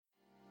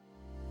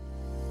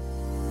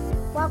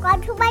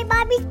Welcome to my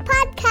mommy's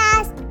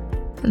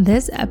podcast.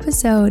 This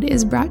episode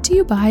is brought to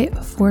you by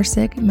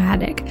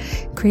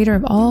Forsigmatic, creator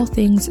of all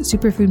things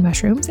superfood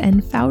mushrooms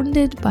and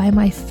founded by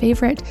my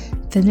favorite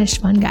Finnish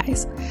fun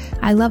guys.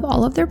 I love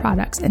all of their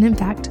products, and in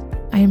fact,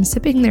 I am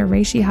sipping their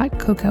reishi hot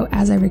cocoa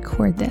as I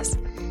record this.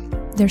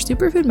 Their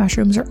superfood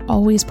mushrooms are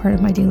always part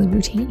of my daily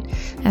routine,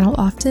 and I'll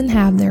often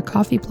have their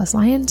coffee plus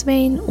lion's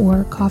mane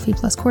or coffee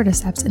plus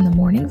cordyceps in the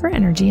morning for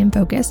energy and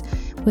focus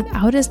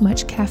without as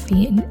much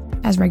caffeine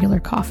as regular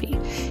coffee.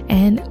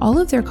 And all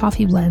of their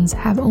coffee blends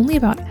have only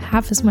about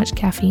half as much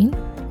caffeine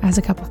as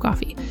a cup of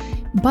coffee.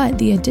 But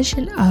the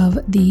addition of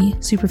the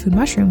superfood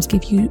mushrooms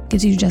gives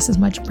you just as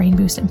much brain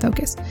boost and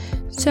focus.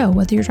 So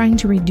whether you're trying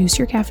to reduce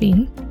your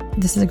caffeine,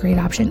 this is a great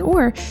option,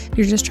 or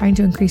you're just trying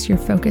to increase your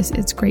focus,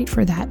 it's great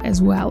for that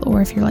as well.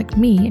 Or if you're like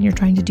me and you're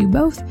trying to do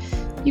both,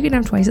 you can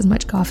have twice as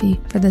much coffee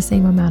for the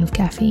same amount of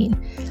caffeine.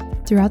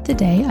 Throughout the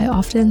day, I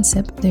often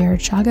sip their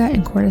chaga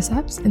and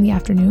cordyceps in the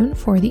afternoon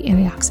for the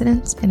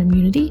antioxidants and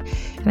immunity,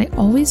 and I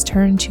always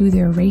turn to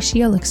their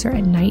reishi elixir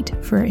at night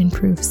for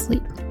improved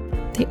sleep.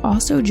 They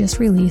also just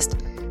released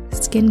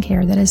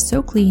skincare that is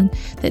so clean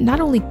that not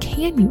only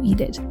can you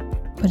eat it,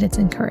 but it's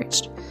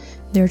encouraged.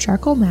 Their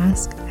charcoal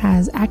mask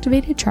has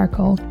activated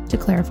charcoal to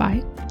clarify,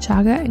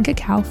 chaga and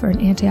cacao for an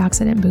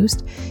antioxidant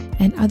boost,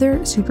 and other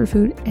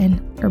superfood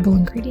and herbal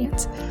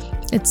ingredients.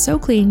 It's so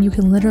clean you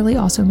can literally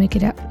also make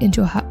it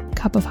into a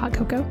cup of hot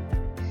cocoa.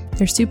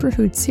 Their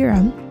superfood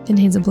serum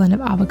contains a blend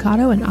of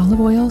avocado and olive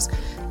oils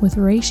with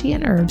reishi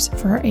and herbs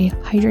for a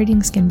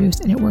hydrating skin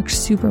boost, and it works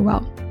super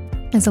well.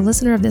 As a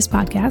listener of this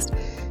podcast,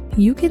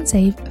 you can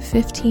save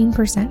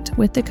 15%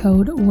 with the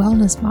code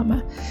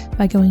WellnessMama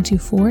by going to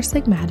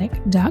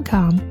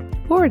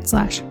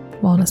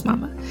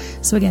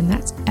forsigmatic.com/wellnessmama. So again,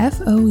 that's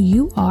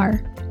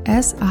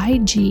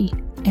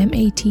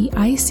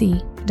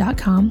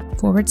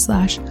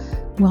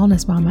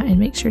FOURSIGMATIC.com/wellnessmama, and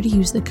make sure to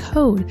use the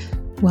code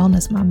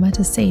WellnessMama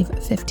to save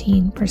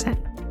 15%.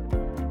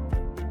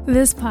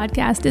 This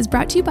podcast is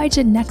brought to you by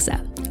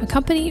Genexa, a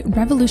company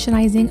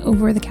revolutionizing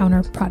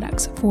over-the-counter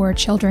products for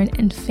children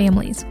and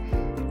families.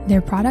 Their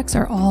products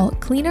are all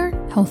cleaner,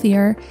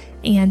 healthier,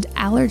 and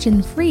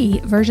allergen-free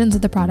versions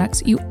of the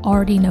products you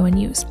already know and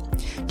use.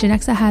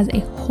 Genexa has a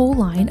whole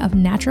line of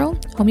natural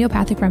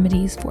homeopathic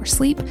remedies for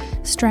sleep,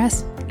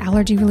 stress,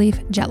 allergy relief,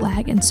 jet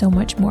lag, and so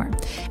much more.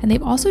 And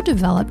they've also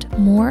developed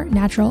more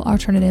natural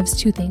alternatives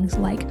to things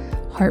like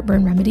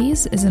heartburn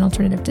remedies as an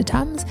alternative to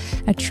Tums,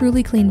 a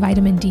truly clean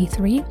vitamin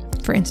D3,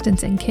 for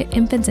instance, in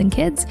infants and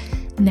kids,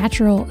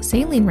 natural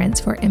saline rinse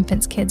for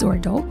infants, kids, or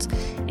adults,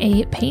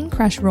 a pain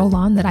crush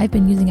roll-on that I've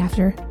been using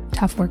after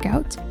tough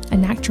workouts, a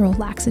natural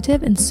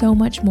laxative, and so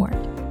much more.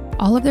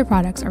 All of their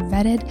products are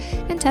vetted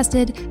and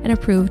tested and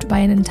approved by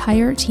an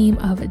entire team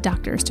of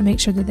doctors to make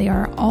sure that they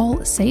are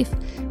all safe,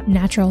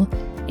 natural,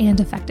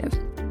 and effective.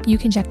 You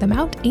can check them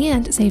out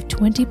and save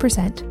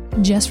 20%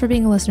 just for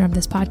being a listener of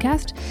this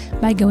podcast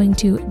by going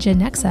to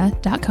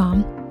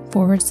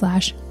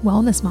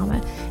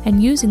genexa.com/wellnessmama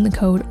and using the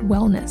code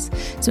wellness.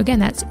 So again,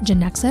 that's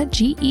Genexa,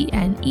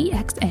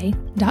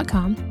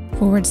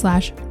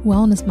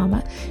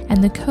 GENEXA.com/wellnessmama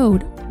and the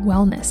code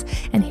wellness.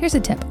 And here's a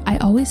tip. I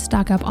always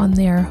stock up on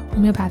their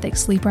homeopathic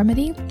sleep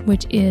remedy,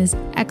 which is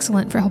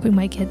excellent for helping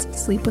my kids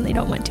sleep when they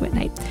don't want to at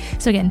night.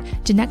 So again,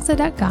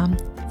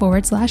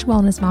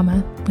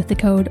 Genexa.com/wellnessmama with the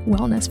code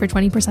wellness for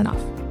 20%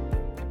 off.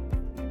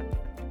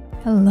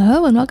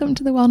 Hello, and welcome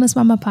to the Wellness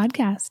Mama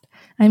podcast.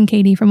 I'm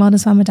Katie from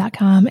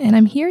wellnessmama.com, and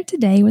I'm here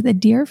today with a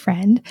dear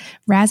friend,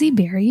 Razi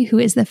Berry, who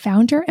is the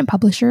founder and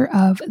publisher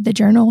of the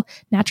journal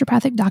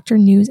Naturopathic Doctor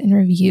News and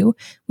Review,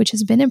 which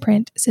has been in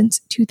print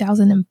since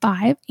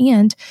 2005,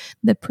 and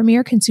the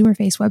premier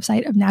consumer-faced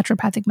website of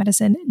naturopathic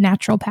medicine,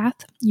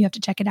 Naturopath. You have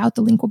to check it out.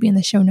 The link will be in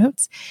the show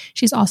notes.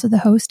 She's also the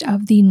host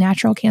of the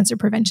Natural Cancer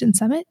Prevention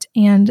Summit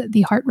and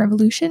the Heart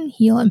Revolution,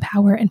 Heal,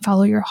 Empower, and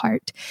Follow Your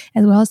Heart,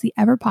 as well as the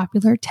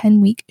ever-popular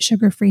 10-week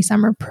sugar-free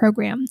summer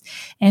program.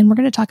 And we're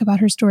going to talk about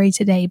her story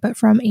today, but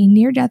from a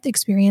near-death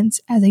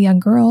experience as a young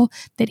girl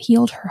that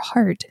healed her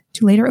heart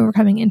to later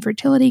overcoming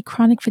infertility,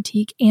 chronic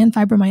fatigue, and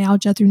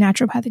fibromyalgia through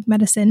naturopathic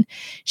medicine,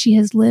 she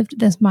has lived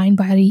this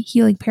mind-body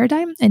healing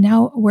paradigm and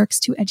now works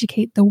to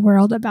educate the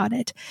world about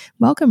it.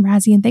 Welcome,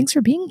 Razi, and thanks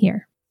for being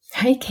here.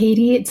 Hi,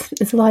 Katie.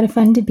 It's a lot of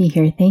fun to be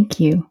here. Thank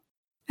you.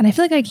 And I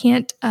feel like I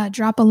can't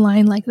drop a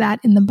line like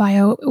that in the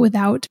bio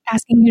without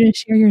asking you to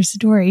share your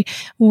story.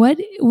 What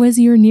was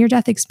your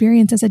near-death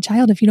experience as a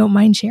child, if you don't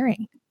mind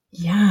sharing?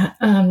 Yeah,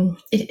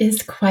 it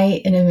is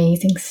quite an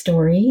amazing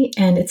story.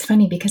 And it's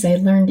funny because I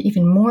learned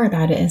even more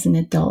about it as an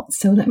adult.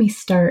 So let me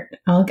start.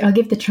 I'll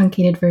give the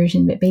truncated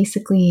version, but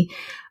basically,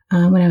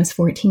 when I was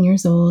 14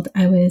 years old,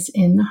 I was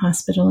in the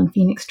hospital in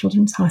Phoenix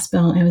Children's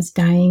Hospital. I was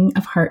dying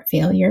of heart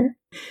failure.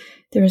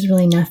 There was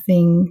really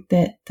nothing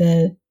that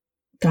the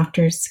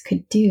doctors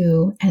could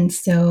do. And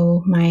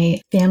so my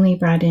family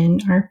brought in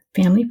our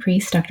family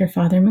priest, Dr.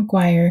 Father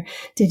McGuire,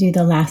 to do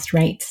the last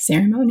rites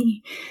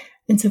ceremony.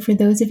 And so for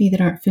those of you that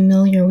aren't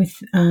familiar with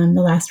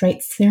the last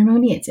rites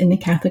ceremony, it's in the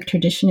Catholic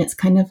tradition. It's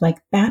kind of like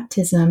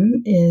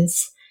baptism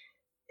is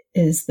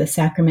is the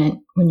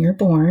sacrament when you're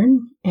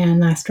born, and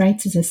last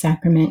rites is a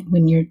sacrament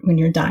when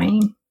you're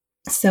dying.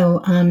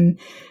 So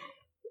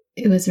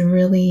it was a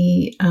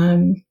really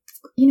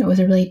it was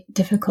a really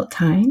difficult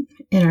time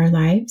in our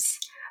lives.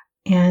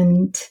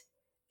 And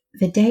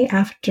the day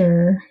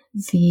after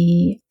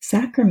the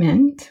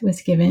sacrament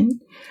was given,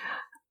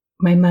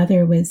 my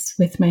mother was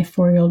with my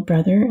 4-year-old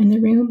brother in the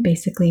room.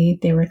 Basically,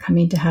 they were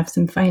coming to have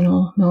some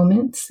final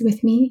moments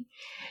with me.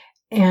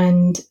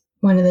 And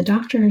one of the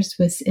doctors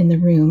was in the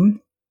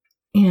room,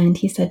 and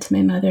he said to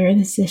my mother,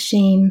 "This is a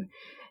shame,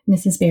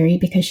 Mrs. Berry,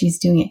 because she's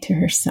doing it to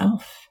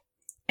herself."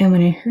 And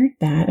when I heard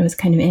that, I was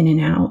kind of in and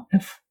out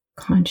of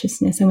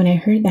consciousness. And when I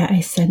heard that,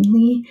 I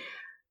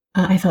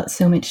felt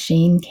so much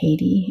shame,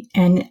 Katie.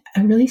 And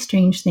a really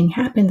strange thing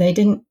happened that I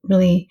didn't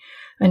really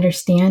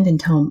understand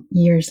until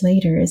years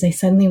later, is I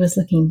suddenly was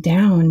looking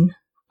down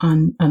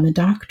on the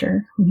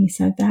doctor when he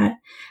said that.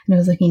 And I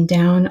was looking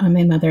down on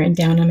my mother and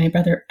down on my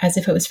brother as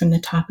if it was from the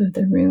top of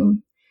the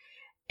room.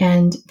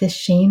 And the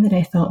shame that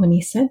I felt when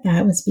he said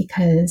that was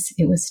because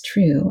it was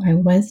true. I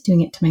was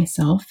doing it to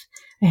myself.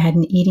 I had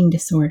an eating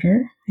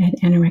disorder. I had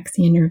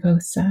anorexia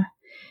nervosa.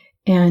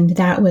 And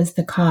that was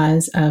the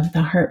cause of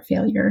the heart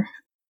failure.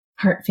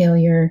 Heart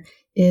failure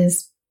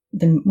is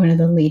one of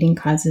the leading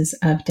causes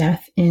of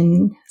death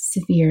in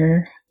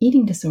severe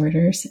eating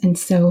disorders. And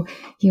so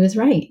he was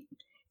right.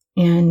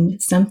 And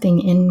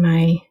something in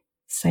my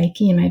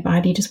psyche and my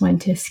body just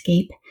wanted to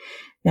escape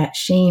that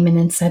shame. And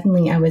then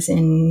suddenly I was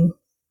in,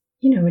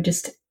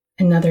 just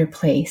another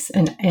place.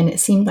 And it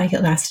seemed like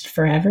it lasted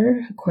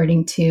forever.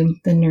 According to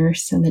the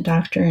nurse and the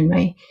doctor and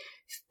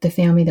the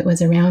family that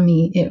was around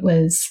me, it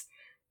was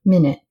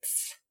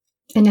minutes.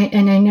 And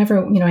I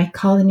never, I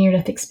call it a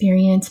near-death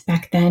experience.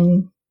 Back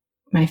then,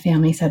 my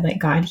family said, like,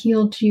 God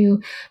healed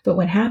you. But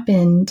what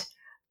happened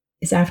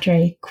is after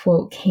I,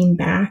 quote, came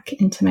back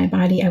into my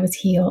body, I was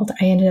healed.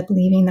 I ended up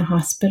leaving the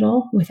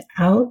hospital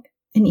without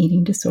an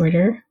eating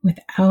disorder,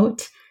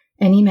 without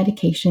any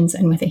medications,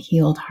 and with a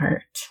healed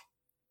heart.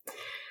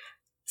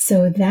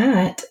 So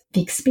that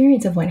the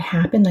experience of what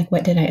happened, like,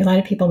 a lot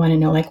of people want to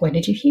know, like, what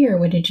did you hear?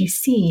 What did you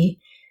see?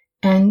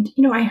 And,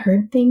 I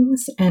heard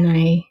things and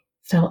I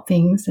felt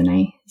things and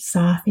I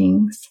saw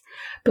things,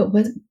 but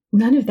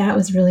none of that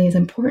was really as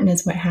important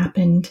as what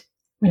happened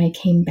when I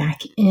came back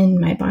in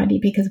my body.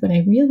 Because what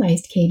I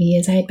realized, Katie,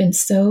 is I had been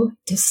so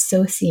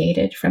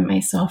dissociated from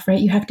myself, right?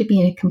 You have to be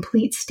in a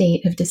complete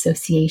state of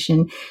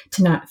dissociation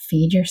to not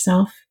feed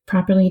yourself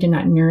properly, to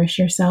not nourish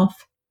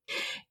yourself.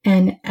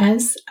 And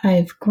as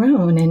I've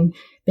grown and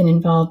been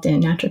involved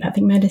in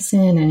naturopathic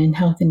medicine and in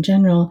health in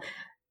general,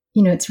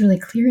 it's really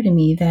clear to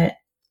me that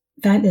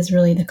is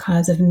really the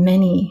cause of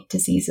many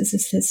diseases,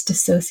 is this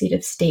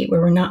dissociative state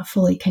where we're not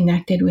fully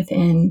connected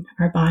within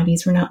our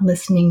bodies. We're not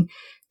listening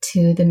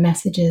to the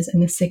messages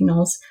and the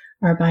signals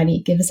our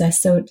body gives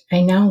us. So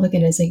I now look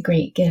at it as a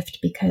great gift,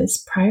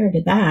 because prior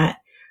to that,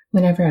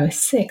 whenever I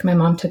was sick, my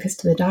mom took us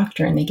to the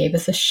doctor and they gave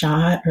us a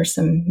shot or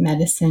some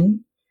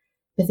medicine.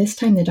 But this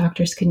time the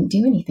doctors couldn't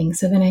do anything.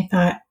 So then I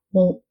thought,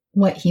 well,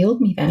 what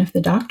healed me then? If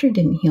the doctor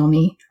didn't heal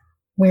me,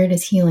 where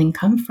does healing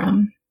come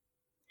from?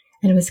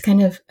 And it was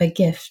kind of a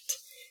gift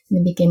in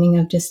the beginning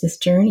of just this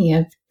journey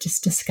of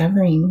just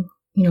discovering,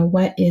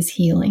 what is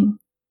healing.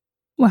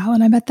 Wow.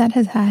 And I bet that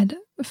has had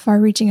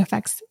far-reaching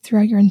effects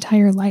throughout your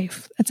entire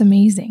life. That's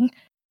amazing.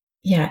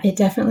 Yeah, it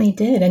definitely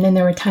did. And then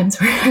there were times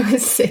where I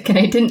was sick and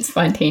I didn't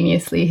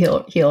spontaneously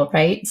heal,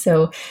 right?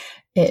 So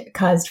it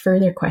caused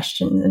further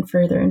questions and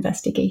further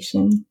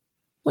investigation.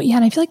 Well, yeah,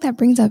 and I feel like that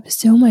brings up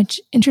so much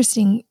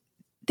interesting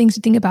things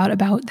to think about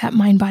that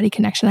mind-body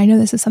connection. I know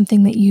this is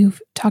something that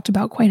you've talked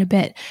about quite a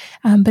bit,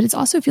 but it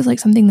also feels like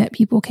something that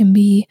people can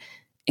be,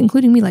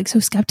 including me, like so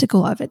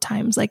skeptical of at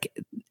times, like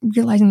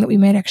realizing that we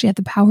might actually have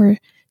the power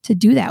to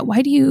do that.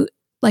 Why do you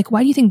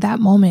think that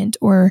moment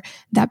or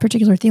that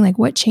particular thing, like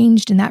what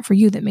changed in that for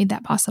you that made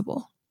that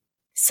possible?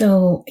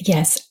 So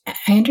yes,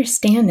 I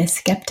understand the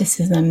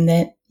skepticism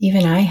that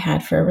even I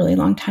had for a really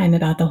long time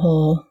about the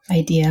whole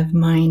idea of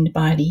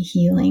mind-body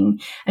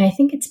healing. And I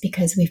think it's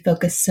because we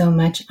focus so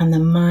much on the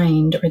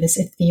mind or this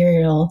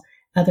ethereal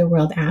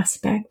otherworld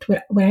aspect.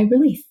 What I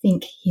really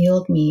think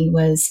healed me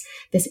was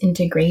this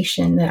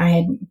integration that I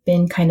had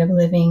been kind of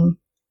living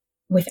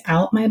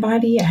without my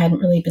body. I hadn't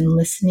really been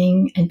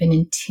listening and been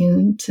in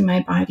tune to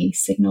my body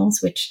signals,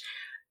 which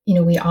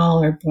we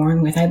all are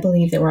born with. I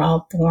believe that we're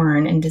all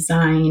born and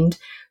designed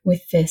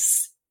with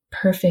this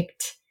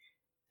perfect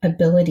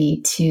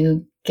ability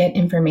to get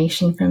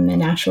information from the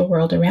natural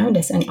world around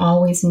us and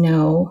always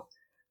know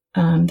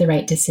the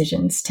right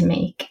decisions to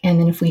make. And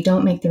then if we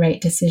don't make the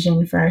right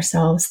decision for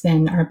ourselves,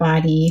 then our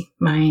body,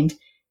 mind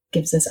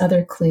gives us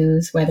other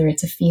clues, whether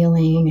it's a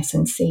feeling, a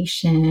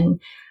sensation,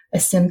 a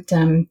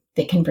symptom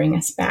that can bring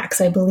us back.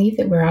 So I believe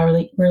that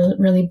we're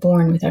really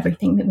born with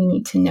everything that we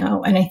need to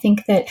know. And I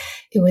think that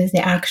it was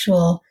the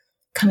actual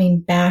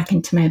coming back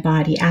into my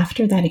body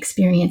after that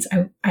experience.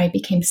 I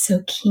became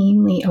so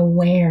keenly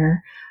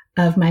aware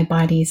of my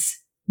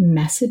body's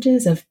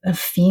messages, of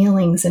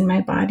feelings in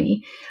my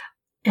body.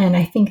 And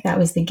I think that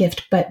was the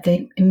gift. But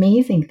the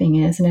amazing thing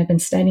is, and I've been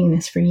studying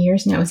this for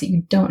years now, is that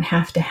you don't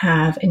have to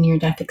have a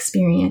near-death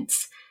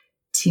experience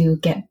to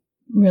get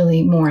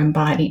really more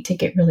embodied, to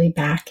get really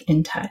back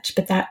in touch.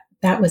 But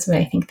that was what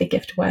I think the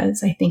gift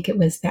was. I think it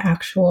was the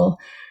actual,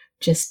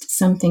 just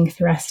something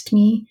thrust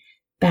me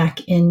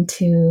back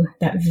into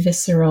that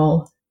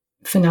visceral,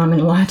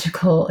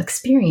 phenomenological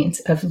experience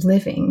of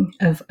living,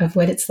 of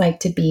what it's like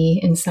to be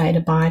inside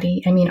a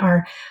body. I mean,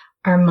 our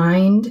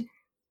mind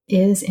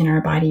is in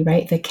our body,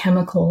 right? The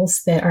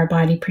chemicals that our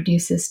body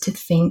produces to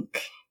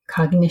think,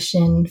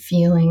 cognition,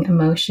 feeling,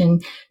 emotion,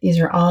 these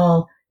are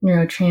all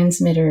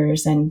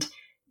neurotransmitters and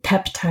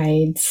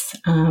peptides.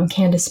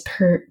 Candace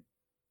Pert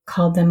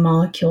called them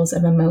molecules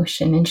of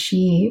emotion. And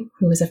she,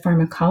 who was a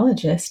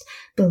pharmacologist,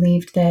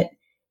 believed that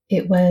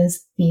it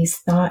was these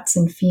thoughts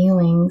and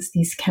feelings,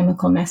 these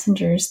chemical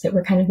messengers that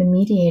were kind of the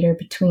mediator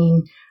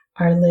between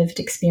our lived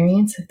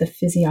experience of the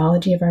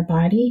physiology of our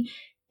body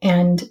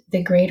and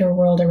the greater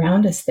world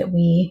around us that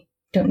we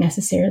don't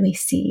necessarily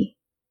see.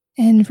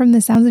 And from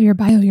the sounds of your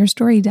bio, your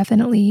story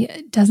definitely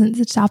doesn't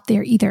stop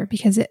there either,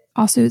 because it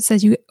also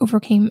says you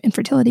overcame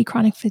infertility,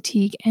 chronic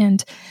fatigue,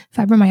 and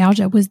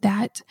fibromyalgia. Was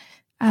that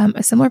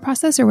a similar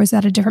process, or was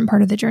that a different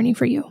part of the journey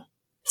for you?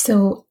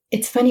 So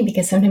it's funny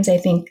because sometimes I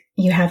think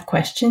you have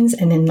questions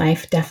and then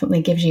life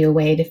definitely gives you a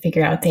way to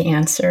figure out the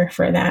answer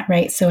for that,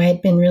 right? So I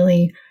had been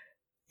really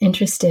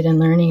interested in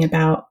learning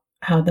about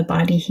how the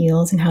body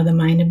heals and how the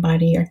mind and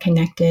body are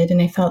connected.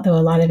 And I felt though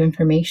a lot of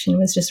information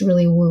was just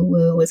really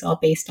woo-woo, was all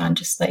based on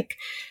just like,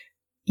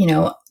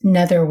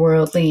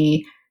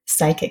 netherworldly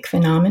psychic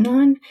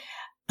phenomenon,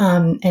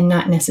 and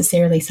not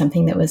necessarily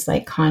something that was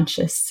like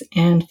conscious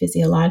and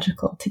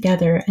physiological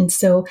together. And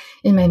so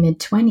in my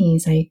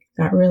mid-20s, I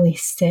got really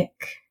sick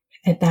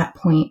at that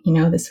point.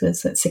 This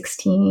was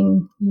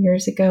 16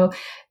 years ago.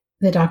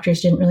 The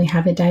doctors didn't really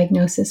have a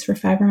diagnosis for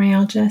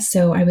fibromyalgia.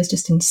 So I was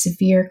just in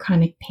severe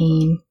chronic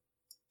pain.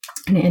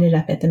 And I ended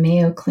up at the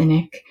Mayo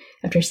Clinic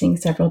after seeing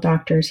several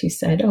doctors who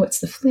said, oh, it's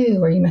the flu,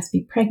 or you must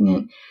be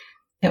pregnant.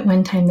 At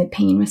one time, the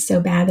pain was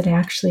so bad that I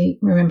actually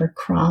remember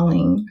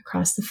crawling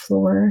across the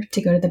floor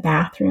to go to the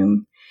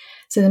bathroom.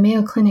 So the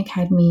Mayo Clinic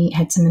had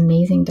some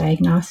amazing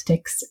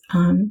diagnostics,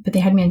 but they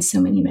had me on so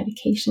many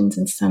medications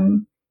and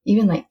some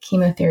even like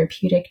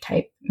chemotherapeutic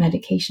type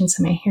medications.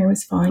 So my hair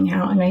was falling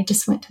out. And I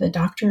just went to the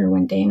doctor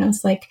one day and I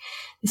was like,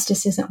 this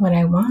just isn't what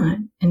I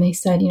want. And they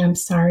said, I'm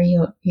sorry,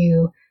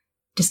 you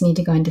just need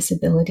to go on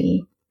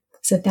disability.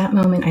 So at that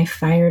moment, I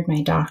fired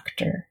my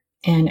doctor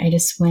and I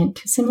just went,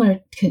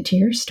 similar to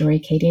your story,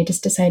 Katie, I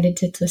just decided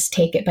to just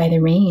take it by the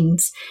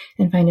reins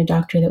and find a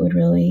doctor that would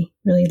really,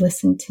 really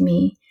listen to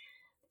me.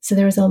 So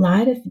there was a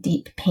lot of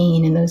deep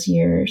pain in those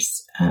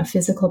years,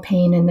 physical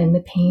pain, and then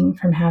the pain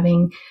from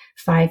having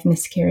 5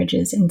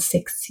 miscarriages in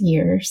 6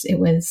 years. It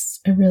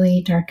was a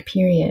really dark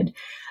period,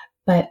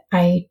 but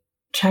I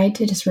tried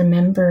to just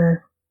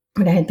remember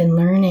what I had been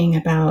learning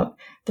about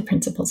the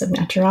principles of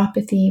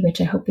naturopathy,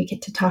 which I hope we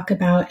get to talk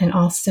about, and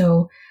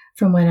also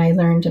from what I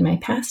learned in my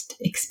past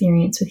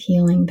experience with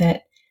healing,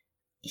 that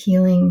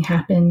healing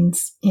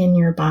happens in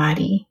your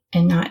body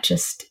and not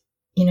just,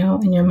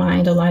 in your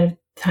mind. A lot of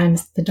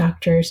times the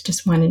doctors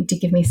just wanted to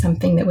give me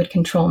something that would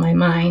control my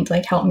mind,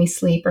 like help me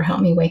sleep or help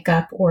me wake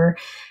up or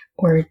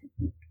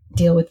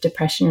deal with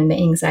depression and the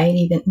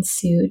anxiety that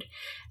ensued.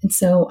 And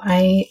so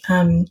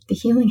the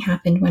healing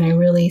happened when I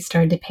really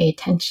started to pay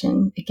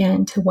attention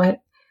again to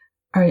what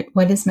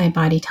is my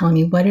body telling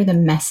me? What are the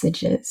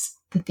messages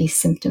that these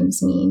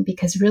symptoms mean?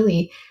 Because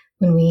really,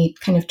 when we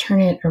kind of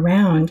turn it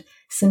around,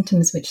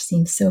 symptoms which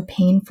seem so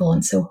painful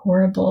and so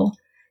horrible,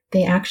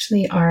 they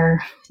actually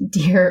are a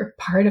dear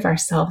part of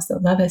ourselves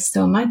that love us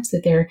so much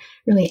that they're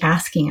really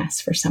asking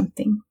us for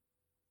something.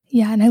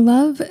 Yeah, and I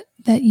love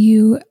that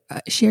you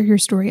share your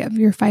story of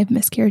your 5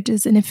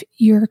 miscarriages. And if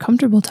you're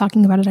comfortable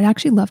talking about it, I'd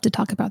actually love to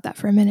talk about that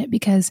for a minute,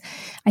 because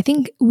I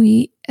think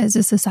we as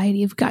a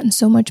society have gotten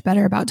so much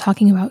better about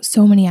talking about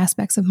so many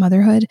aspects of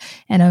motherhood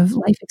and of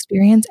life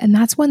experience. And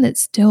that's one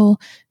that's still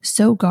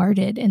so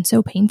guarded and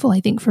so painful, I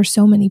think, for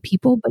so many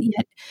people. But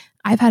yet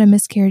I've had a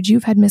miscarriage,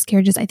 you've had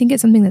miscarriages. I think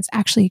it's something that's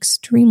actually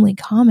extremely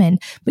common,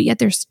 but yet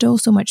there's still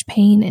so much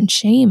pain and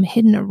shame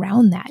hidden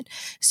around that.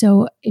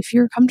 So if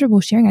you're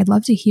comfortable sharing, I'd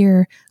love to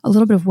hear a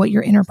little bit of what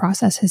your inner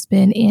process has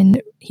been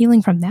in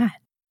healing from that.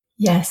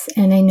 Yes.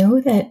 And I know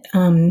that,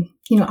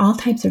 all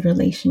types of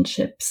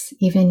relationships,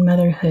 even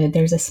motherhood,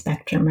 there's a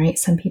spectrum, right?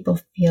 Some people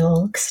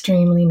feel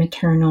extremely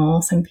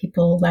maternal, some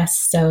people less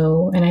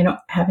so. And I don't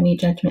have any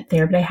judgment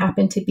there, but I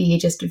happen to be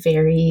just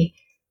very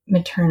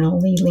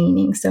maternally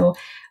leaning. So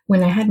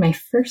when I had my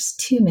first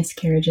 2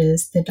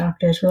 miscarriages, the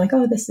doctors were like,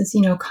 oh, this is,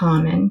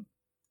 common.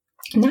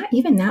 And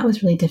that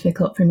was really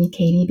difficult for me,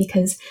 Katie,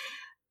 because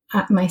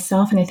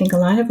myself, and I think a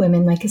lot of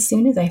women, like as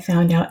soon as I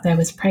found out that I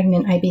was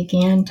pregnant, I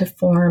began to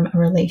form a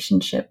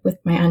relationship with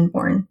my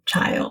unborn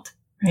child,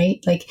 right?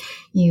 Like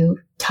you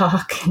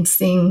talk and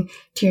sing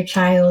to your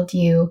child,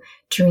 you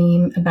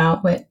dream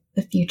about what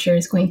the future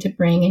is going to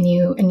bring, and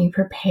you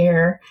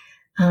prepare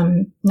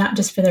not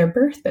just for their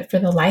birth, but for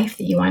the life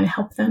that you want to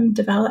help them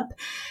develop.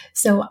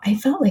 So I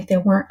felt like there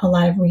weren't a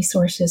lot of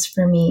resources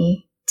for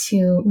me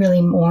to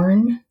really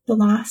mourn the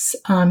loss,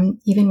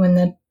 even when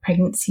the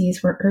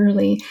pregnancies were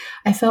early.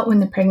 I felt when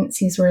the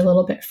pregnancies were a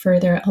little bit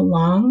further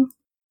along,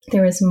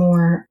 there was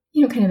more,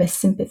 kind of a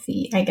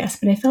sympathy, I guess,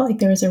 but I felt like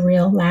there was a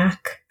real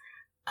lack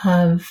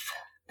of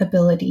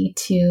ability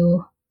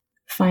to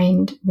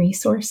find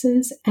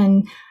resources.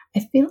 And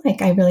I feel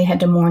like I really had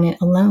to mourn it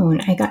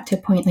alone. I got to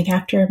a point, like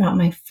after about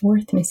my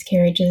fourth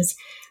miscarriages,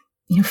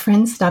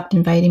 friends stopped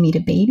inviting me to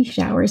baby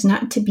showers,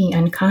 not to be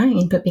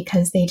unkind, but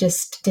because they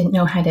just didn't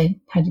know how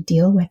to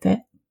deal with it.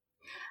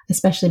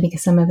 Especially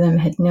because some of them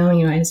had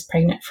known, I was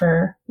pregnant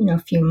for, a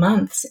few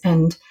months,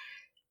 and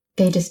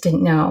they just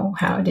didn't know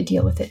how to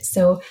deal with it.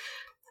 So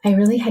I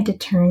really had to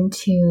turn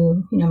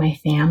to, my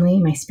family,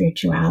 my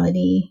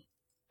spirituality.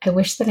 I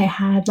wish that I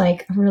had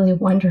like a really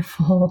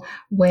wonderful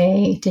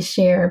way to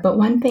share. But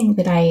one thing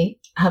that I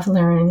have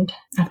learned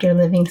after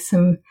living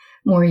some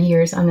more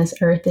years on this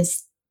earth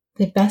is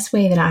the best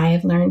way that I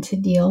have learned to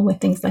deal with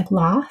things like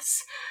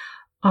loss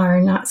are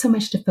not so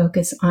much to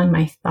focus on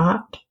my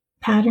thought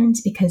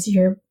patterns, because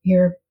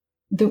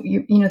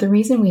the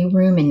reason we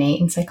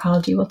ruminate, and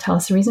psychology will tell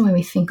us the reason why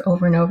we think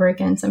over and over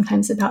again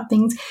sometimes about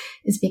things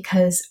is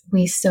because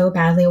we so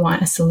badly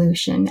want a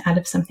solution out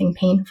of something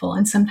painful.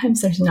 And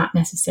sometimes there's not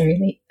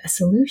necessarily a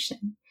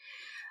solution.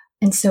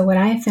 And so what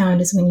I found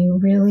is when you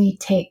really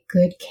take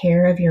good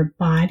care of your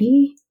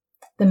body,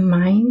 the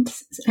mind,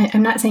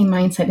 I'm not saying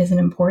mindset isn't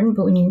important,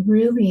 but when you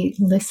really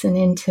listen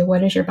into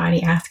what is your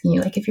body asking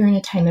you, like if you're in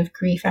a time of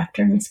grief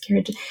after a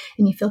miscarriage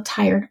and you feel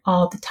tired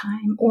all the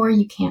time, or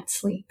you can't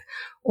sleep,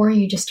 or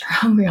you just are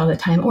hungry all the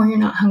time, or you're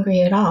not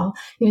hungry at all,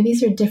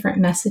 these are different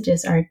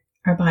messages our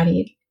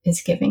body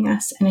is giving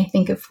us. And I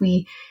think if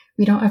we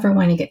don't ever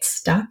want to get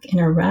stuck in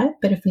a rut,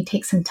 but if we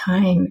take some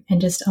time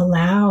and just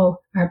allow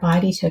our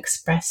body to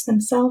express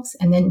themselves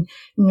and then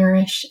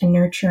nourish and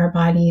nurture our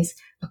bodies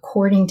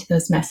according to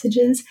those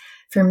messages,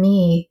 for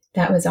me,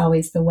 that was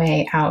always the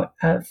way out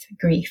of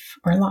grief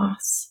or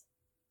loss.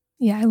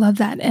 Yeah, I love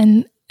that.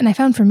 And I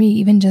found for me,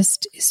 even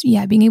just,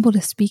 being able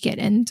to speak it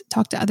and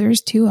talk to others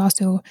too,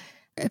 also,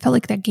 I felt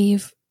like that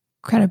gave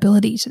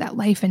credibility to that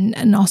life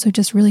and also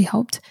just really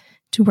helped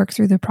to work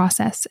through the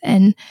process.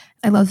 And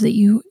I love that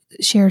you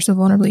share so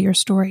vulnerably your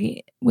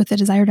story with the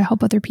desire to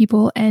help other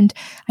people. And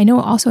I know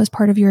also as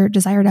part of your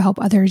desire to help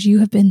others, you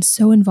have been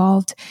so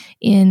involved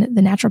in the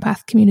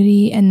naturopath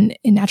community and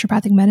in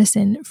naturopathic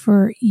medicine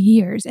for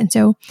years. And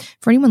so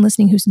for anyone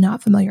listening who's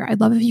not familiar, I'd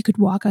love if you could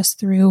walk us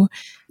through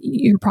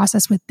your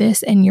process with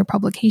this and your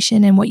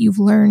publication and what you've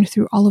learned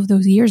through all of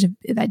those years of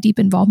that deep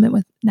involvement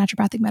with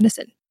naturopathic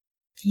medicine.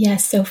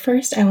 Yes. So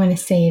first, I want to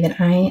say that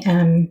I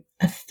am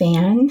a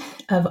fan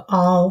of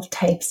all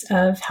types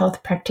of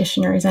health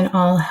practitioners and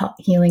all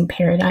healing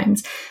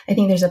paradigms. I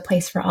think there's a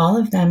place for all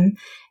of them.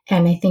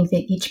 And I think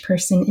that each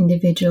person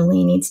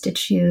individually needs to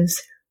choose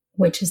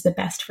which is the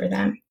best for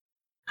them.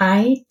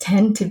 I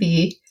tend to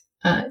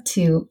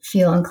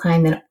feel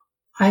inclined that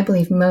I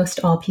believe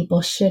most all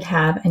people should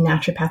have a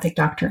naturopathic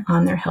doctor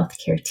on their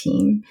healthcare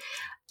team.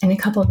 And a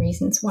couple of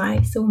reasons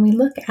why. So when we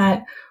look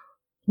at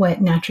what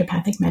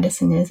naturopathic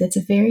medicine is, it's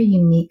a very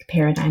unique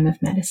paradigm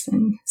of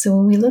medicine. So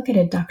when we look at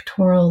a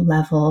doctoral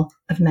level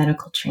of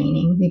medical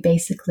training, we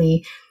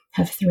basically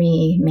have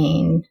three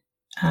main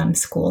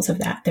schools of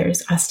that.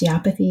 There's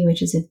osteopathy,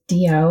 which is a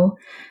DO,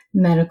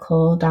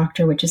 medical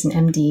doctor, which is an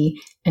MD,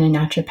 and a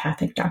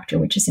naturopathic doctor,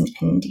 which is an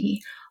ND.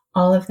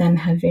 All of them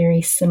have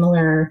very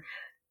similar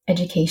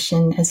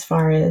education as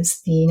far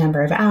as the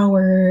number of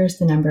hours,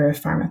 the number of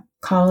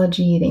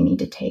pharmacology they need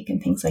to take,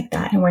 and things like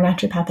that. And where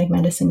naturopathic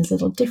medicine is a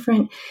little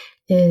different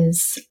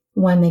is,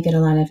 one, they get a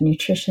lot of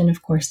nutrition,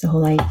 of course, the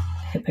whole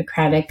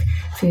Hippocratic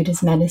food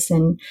is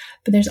medicine,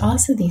 but there's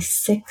also these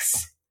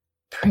 6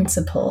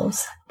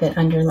 principles that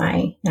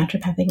underlie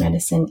naturopathic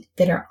medicine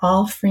that are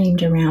all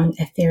framed around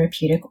a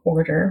therapeutic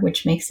order,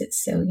 which makes it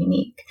so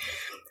unique.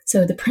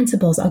 So the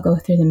principles, I'll go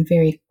through them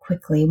very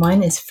quickly.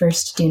 One is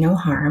first, do no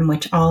harm,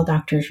 which all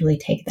doctors really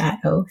take that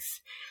oath.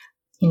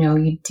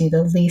 You do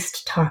the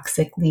least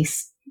toxic,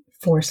 least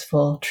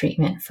forceful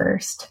treatment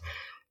first.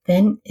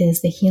 Then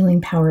is the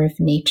healing power of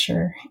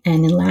nature.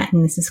 And in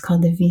Latin, this is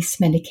called the vis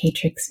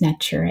medicatrix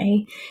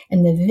naturae.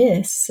 And the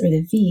vis, or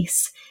the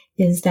vis,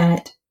 is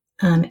that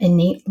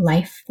innate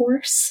life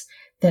force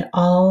that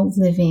all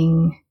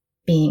living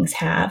beings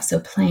have. So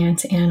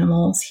plants,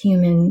 animals,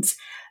 humans.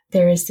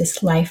 There is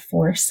this life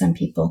force. Some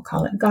people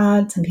call it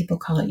God. Some people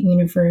call it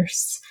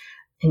universe.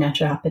 In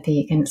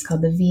naturopathy, again, it's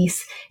called the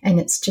vis. And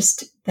it's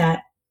just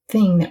that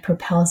thing that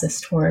propels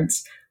us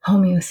towards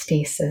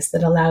homeostasis,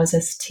 that allows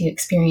us to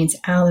experience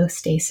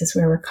allostasis,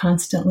 where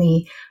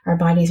our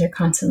bodies are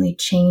constantly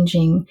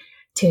changing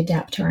to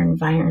adapt to our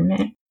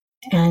environment.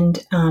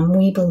 And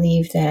we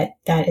believe that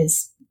that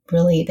is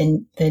really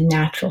the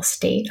natural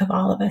state of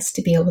all of us,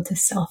 to be able to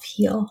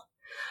self-heal.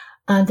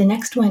 The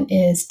next one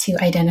is to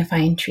identify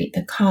and treat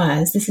the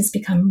cause. This has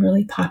become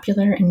really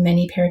popular in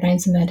many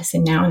paradigms of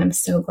medicine now, and I'm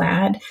so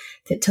glad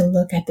to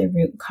look at the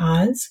root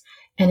cause.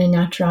 And in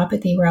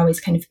naturopathy, we're always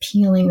kind of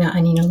peeling the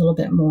onion a little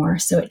bit more.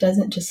 So it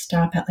doesn't just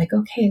stop at like,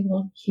 okay,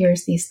 well,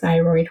 here's these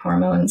thyroid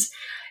hormones.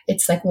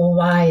 It's like, well,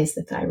 why is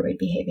the thyroid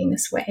behaving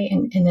this way?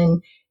 And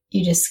then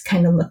you just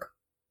kind of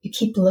you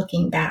keep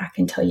looking back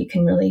until you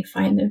can really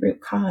find the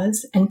root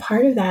cause. And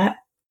part of that,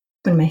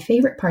 one of my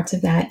favorite parts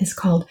of that, is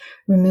called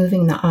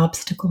removing the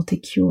obstacle to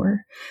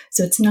cure.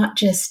 So it's not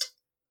just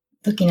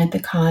looking at the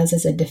cause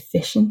as a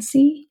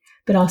deficiency,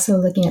 but also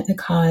looking at the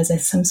cause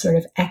as some sort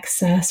of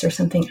excess or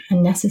something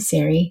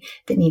unnecessary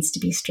that needs to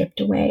be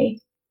stripped away.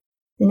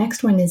 The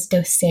next one is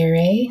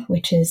docere,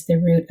 which is the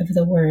root of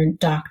the word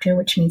doctor,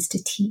 which means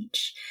to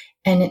teach.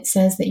 And it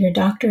says that your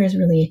doctor is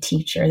really a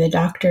teacher. The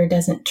doctor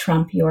doesn't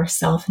trump your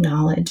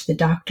self-knowledge. The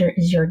doctor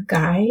is your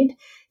guide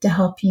to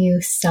help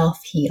you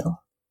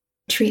self-heal.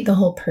 Treat the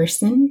whole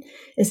person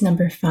is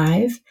number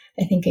 5.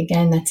 I think,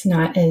 again, that's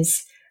not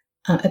as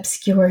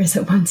obscure as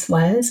it once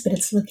was, but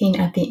it's looking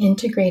at the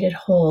integrated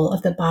whole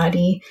of the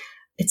body,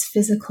 its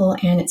physical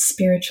and its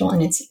spiritual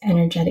and its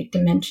energetic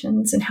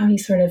dimensions, and how you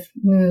sort of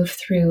move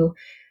through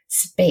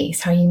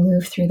space, how you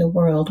move through the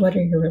world. What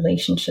are your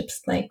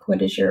relationships like?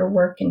 What is your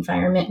work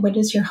environment? What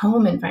is your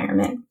home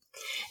environment?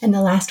 And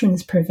the last one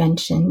is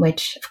prevention,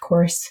 which, of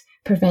course,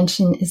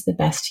 prevention is the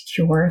best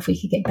cure. If we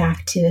could get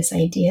back to this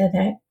idea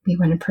that we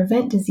want to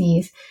prevent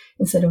disease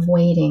instead of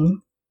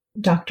waiting,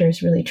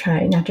 doctors really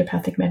try,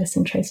 naturopathic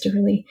medicine tries to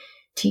really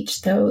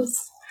teach those.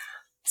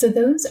 So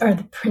those are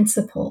the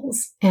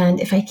principles.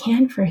 And if I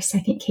can for a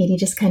second, Katie,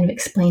 just kind of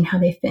explain how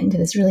they fit into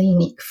this really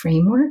unique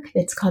framework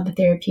that's called the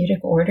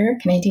therapeutic order.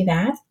 Can I do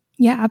that?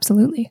 Yeah,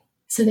 absolutely.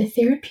 So the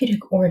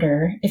therapeutic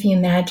order, if you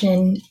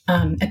imagine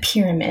a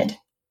pyramid,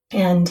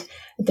 and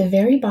at the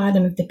very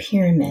bottom of the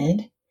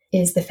pyramid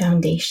is the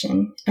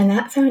foundation. And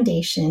that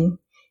foundation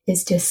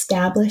is to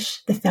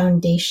establish the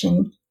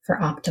foundation for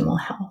optimal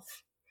health.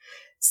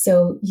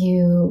 So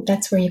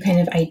that's where you kind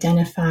of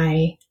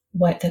identify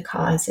what the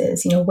cause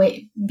is,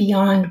 way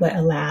beyond what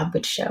a lab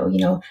would show.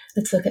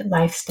 Let's look at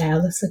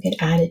lifestyle, let's look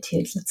at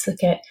attitudes, let's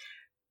look at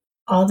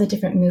all the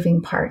different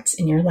moving parts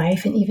in your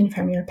life and even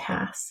from your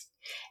past.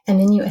 And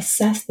then you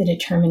assess the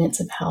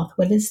determinants of health.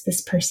 What does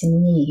this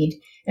person need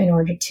in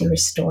order to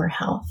restore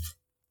health?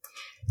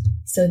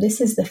 So this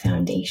is the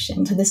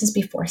foundation. So this is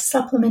before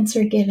supplements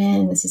are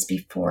given. This is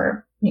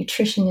before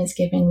nutrition is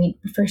given.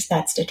 First,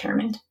 that's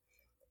determined.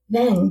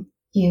 Then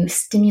you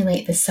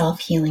stimulate the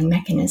self-healing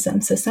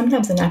mechanism. So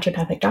sometimes a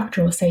naturopathic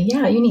doctor will say,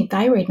 yeah, you need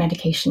thyroid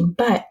medication,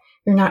 but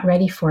you're not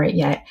ready for it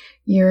yet.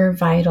 Your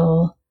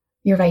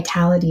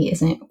vitality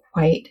isn't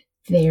quite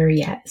there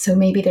yet. So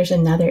maybe there's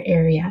another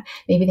area.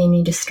 Maybe they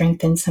need to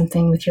strengthen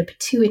something with your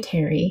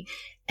pituitary,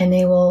 and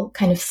they will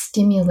kind of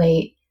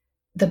stimulate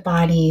the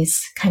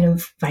body's kind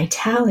of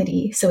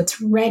vitality so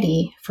it's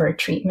ready for a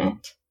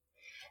treatment.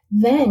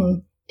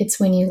 Then it's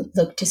when you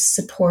look to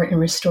support and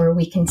restore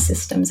weakened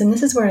systems. And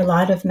this is where a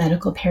lot of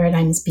medical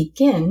paradigms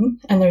begin,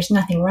 and there's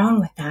nothing wrong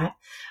with that.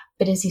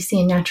 But as you see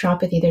in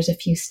naturopathy, there's a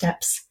few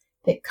steps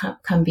that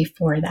come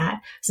before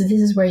that. So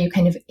this is where you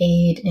kind of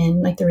aid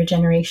in like the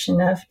regeneration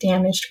of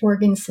damaged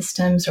organ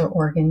systems or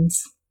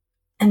organs.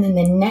 And then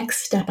the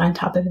next step on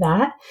top of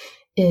that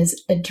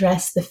is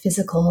address the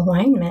physical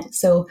alignment.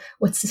 So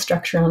what's the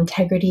structural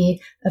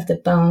integrity of the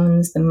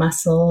bones, the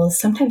muscles,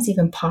 sometimes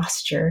even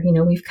posture.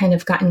 We've kind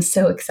of gotten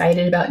so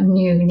excited about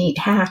new, neat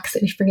hacks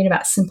that we forget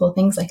about simple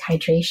things like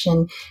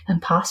hydration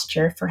and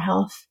posture for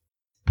health.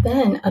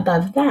 Then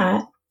above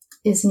that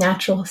is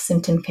natural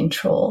symptom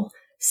control.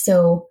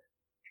 So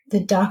the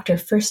doctor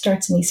first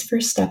starts in these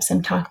first steps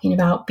I'm talking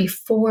about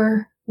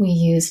before we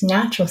use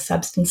natural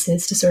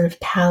substances to sort of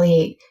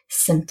palliate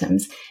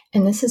symptoms.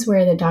 And this is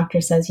where the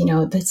doctor says,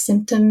 the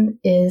symptom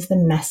is the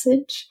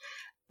message,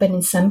 but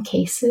in some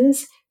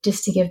cases,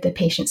 just to give the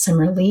patient some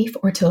relief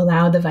or to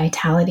allow the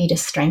vitality to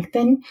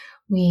strengthen,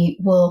 we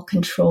will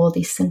control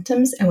these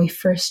symptoms, and we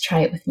first try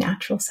it with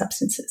natural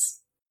substances.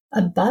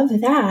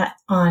 Above that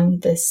on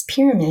this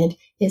pyramid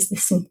is the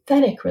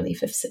synthetic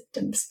relief of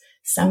symptoms.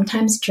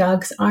 Sometimes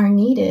drugs are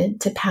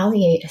needed to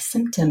palliate a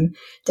symptom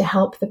to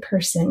help the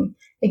person.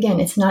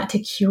 Again, it's not to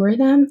cure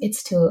them,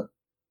 it's to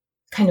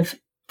kind of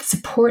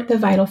support the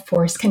vital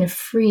force, kind of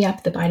free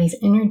up the body's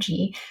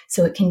energy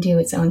so it can do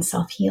its own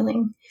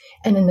self-healing.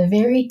 And then the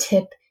very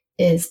tip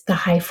is the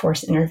high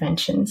force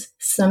interventions.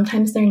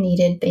 Sometimes they're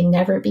needed, they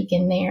never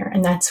begin there.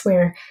 And that's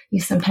where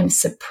you sometimes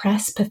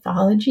suppress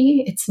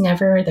pathology. It's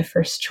never the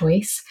first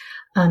choice,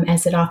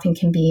 as it often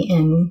can be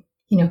in,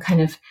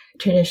 kind of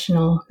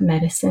traditional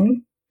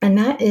medicine. And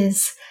that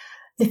is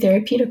the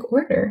therapeutic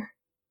order.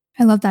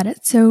 I love that.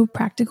 It's so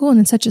practical and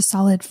it's such a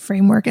solid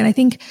framework. And I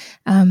think,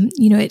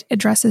 it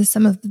addresses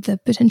some of the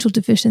potential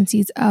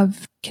deficiencies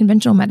of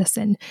conventional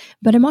medicine.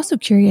 But I'm also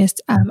curious,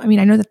 I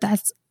know that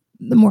that's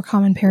the more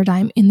common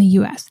paradigm in the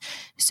US.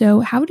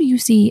 So how do you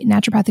see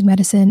naturopathic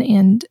medicine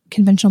and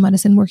conventional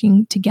medicine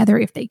working together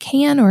if they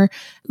can, or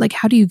like,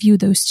 how do you view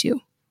those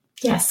two?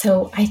 Yeah,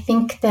 so I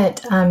think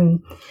that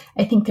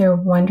they're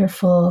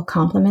wonderful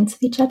complements of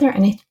each other.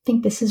 And I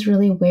think this is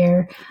really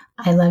where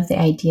I love the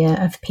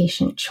idea of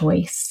patient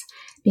choice,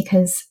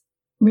 because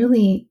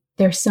really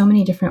there's so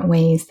many different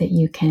ways that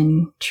you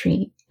can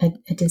treat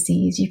a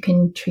disease. You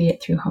can treat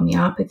it through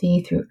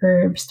homeopathy, through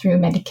herbs, through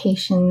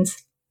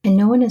medications. And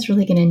no one is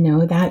really going to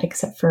know that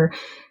except for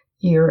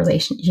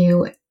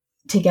you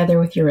together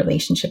with your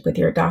relationship with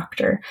your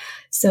doctor.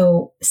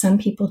 So some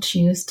people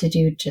choose to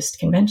do just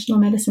conventional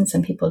medicine.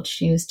 Some people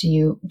choose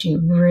to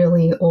do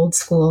really old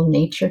school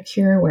nature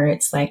cure, where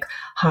it's like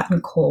hot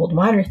and cold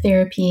water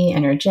therapy,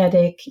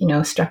 energetic,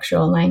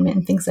 structural alignment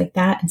and things like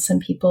that. And some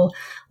people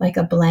like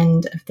a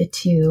blend of the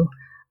two.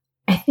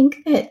 I think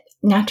that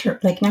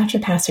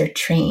naturopaths are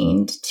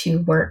trained to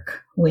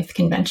work with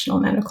conventional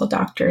medical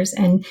doctors,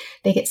 and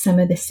they get some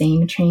of the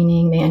same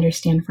training. They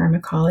understand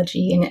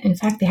pharmacology. And in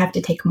fact, they have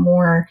to take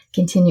more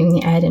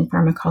continuing ed in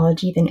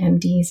pharmacology than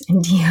MDs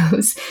and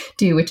DOs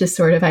do, which is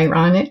sort of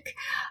ironic.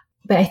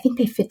 But I think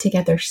they fit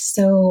together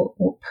so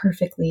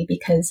perfectly,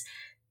 because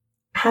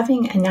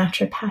having a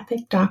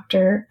naturopathic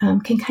doctor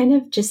can kind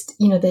of just,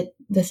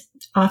 the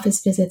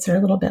office visits are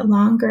a little bit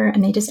longer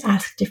and they just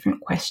ask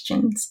different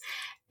questions.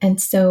 And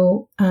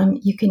so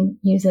you can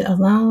use it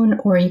alone,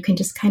 or you can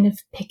just kind of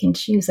pick and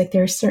choose. Like,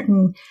 there are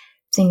certain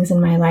things in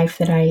my life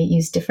that I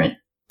use different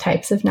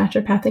types of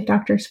naturopathic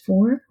doctors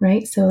for,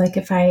 right? So like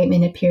if I'm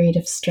in a period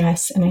of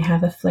stress and I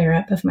have a flare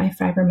up of my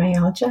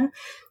fibromyalgia,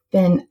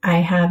 then I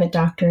have a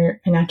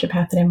doctor, a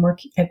naturopath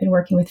that I've been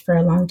working with for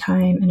a long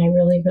time, and I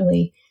really,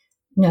 really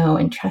know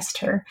and trust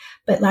her.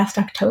 But last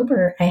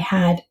October, I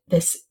had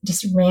this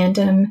just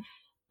random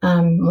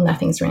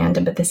nothing's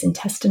random, but this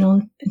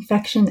intestinal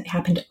infection that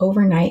happened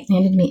overnight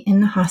landed me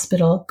in the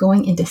hospital,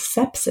 going into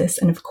sepsis.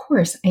 And of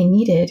course, I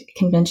needed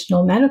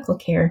conventional medical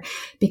care,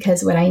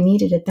 because what I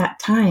needed at that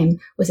time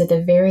was at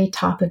the very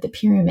top of the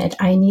pyramid.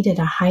 I needed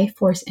a high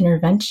force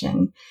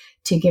intervention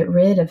to get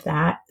rid of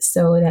that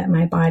so that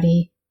my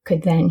body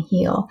could then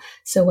heal.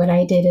 So what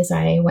I did is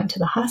I went to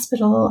the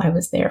hospital. I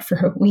was there for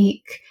a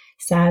week,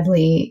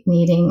 sadly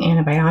needing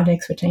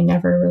antibiotics, which I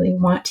never really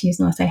want to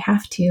use unless I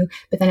have to.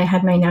 But then I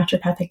had my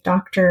naturopathic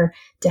doctor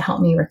to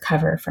help me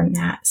recover from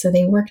that. So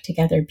they work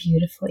together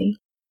beautifully.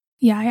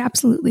 Yeah, I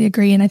absolutely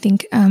agree. And I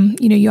think,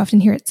 you often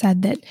hear it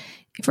said that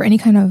for any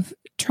kind of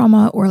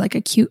trauma or like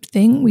acute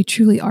thing, we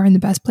truly are in the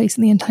best place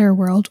in the entire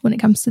world when it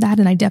comes to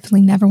that. And I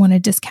definitely never want to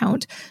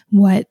discount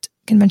what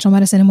conventional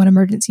medicine and what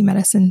emergency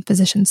medicine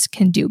physicians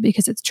can do,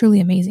 because it's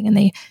truly amazing. And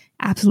they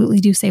absolutely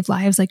do save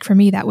lives. Like for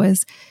me, that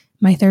was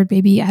my third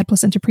baby. I had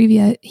placenta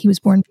previa. He was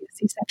born via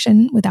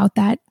C-section. Without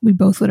that, we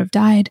both would have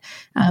died.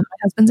 My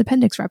husband's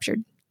appendix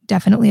ruptured.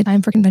 Definitely a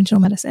time for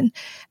conventional medicine.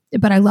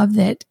 But I love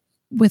that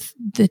with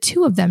the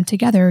two of them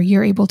together,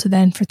 you're able to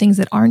then, for things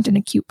that aren't an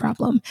acute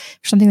problem,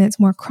 for something that's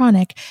more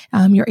chronic,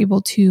 you're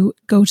able to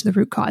go to the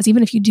root cause.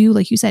 Even if you do,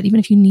 like you said, even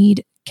if you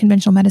need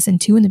conventional medicine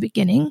too in the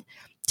beginning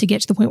to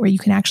get to the point where you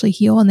can actually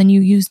heal, and then you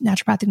use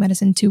naturopathic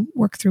medicine to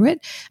work through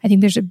it. I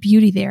think there's a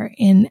beauty there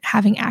in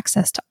having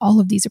access to all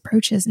of these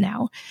approaches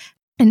now.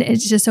 And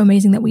it's just so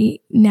amazing that we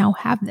now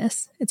have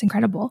this. It's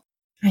incredible.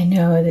 I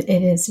know that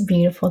it is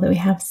beautiful that we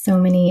have so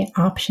many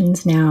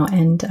options now.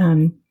 And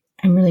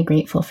I'm really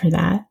grateful for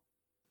that.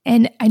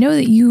 And I know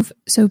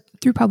that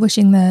through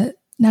publishing the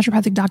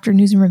Naturopathic Doctor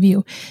News and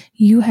Review,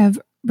 you have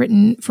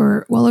written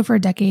for well over a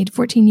decade,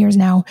 14 years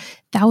now,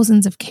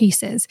 thousands of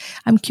cases.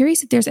 I'm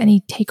curious if there's any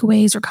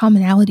takeaways or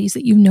commonalities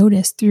that you've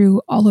noticed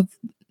through all of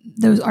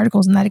those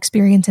articles and that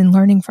experience and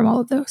learning from all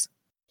of those.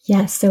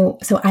 Yeah, so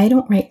I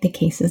don't write the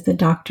cases. The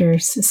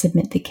doctors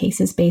submit the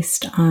cases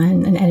based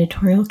on an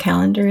editorial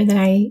calendar that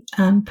I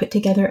put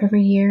together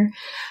every year.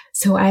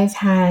 So I've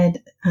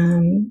had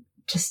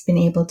just been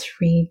able to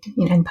read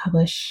and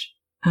publish,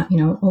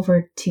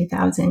 over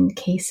 2,000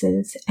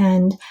 cases.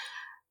 And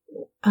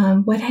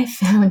what I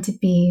found to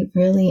be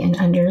really an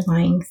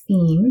underlying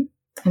theme,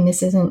 and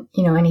this isn't,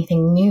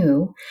 anything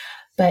new,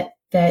 but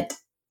that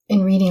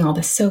in reading all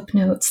the SOAP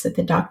notes that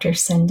the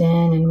doctors send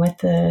in and what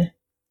the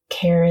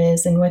care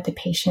is and what the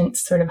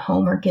patient's sort of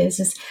homework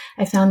is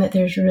I found that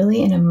there's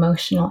really an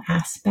emotional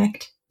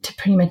aspect to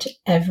pretty much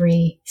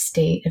every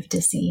state of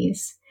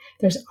disease.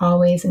 There's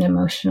always an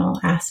emotional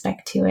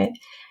aspect to it.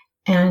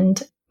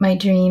 And my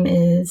dream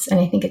is, and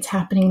I think it's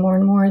happening more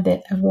and more,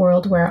 that a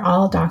world where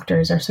all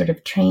doctors are sort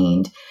of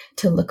trained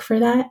to look for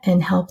that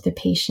and help the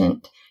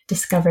patient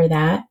discover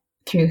that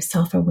through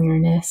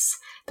self-awareness,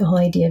 the whole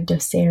idea of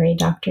docere,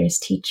 doctor is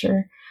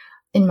teacher.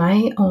 In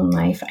my own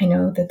life, I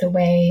know that the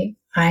way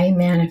I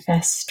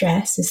manifest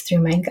stress is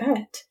through my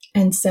gut.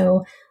 And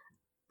so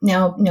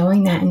now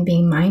knowing that and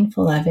being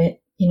mindful of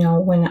it,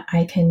 when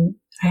I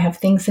have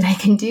things that I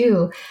can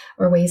do,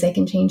 or ways I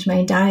can change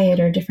my diet,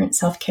 or different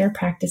self-care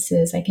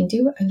practices I can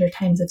do under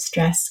times of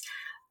stress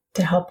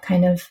to help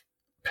kind of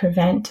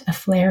prevent a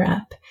flare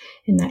up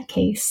in that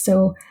case.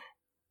 So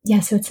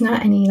it's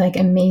not any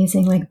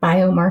amazing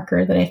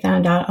biomarker that I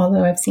found out,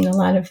 although I've seen a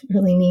lot of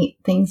really neat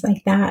things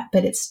like that.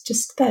 But it's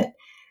just that,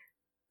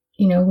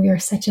 we are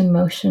such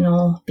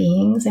emotional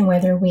beings, and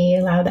whether we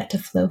allow that to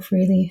flow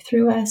freely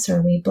through us or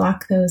we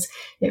block those,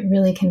 it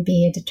really can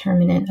be a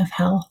determinant of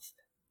health.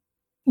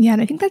 Yeah,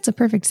 and I think that's a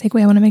perfect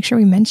segue. I want to make sure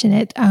we mention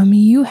it.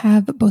 You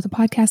have both a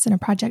podcast and a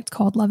project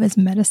called Love is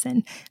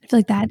Medicine. I feel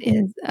like that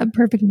is a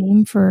perfect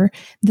name for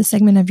the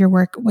segment of your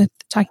work with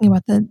talking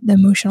about the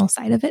emotional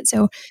side of it.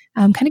 So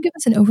kind of give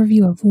us an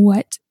overview of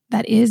what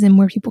that is and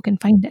where people can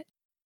find it.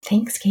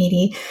 Thanks,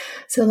 Katie.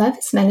 So Love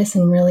is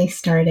Medicine really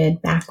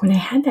started back when I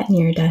had that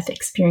near-death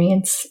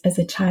experience as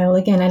a child.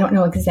 Again, I don't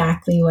know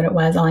exactly what it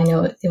was. All I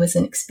know, it was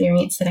an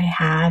experience that I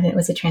had. And it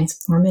was a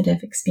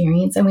transformative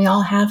experience. And we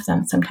all have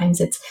them.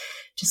 Sometimes it's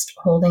just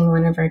holding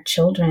one of our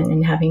children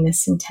and having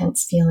this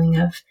intense feeling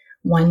of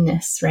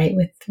oneness, right,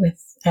 with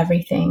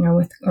everything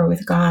or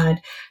with God.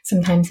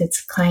 Sometimes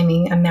it's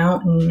climbing a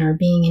mountain or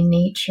being in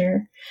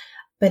nature.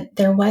 But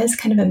there was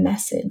kind of a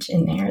message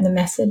in there. The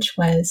message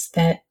was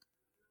that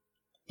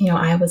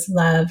I was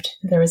loved.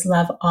 There was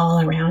love all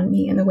around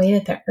me. And the way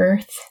that the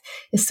earth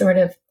is sort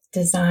of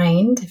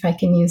designed, if I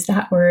can use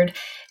that word,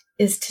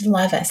 is to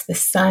love us. The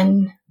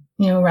sun,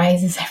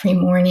 rises every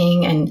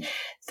morning, and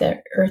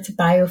the earth's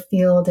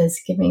biofield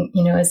is giving,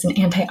 as an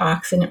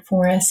antioxidant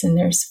for us. And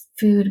there's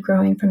food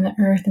growing from the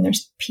earth, and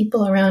there's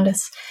people around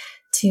us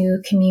to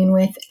commune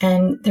with.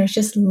 And there's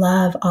just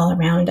love all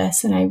around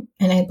us. And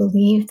I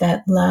believe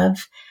that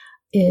love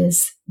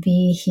is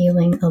the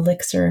healing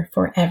elixir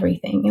for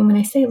everything. And when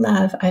I say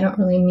love, I don't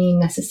really mean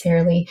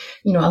necessarily,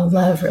 a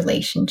love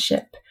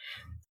relationship,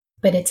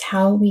 but it's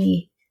how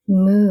we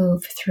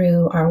move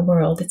through our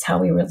world. It's how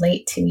we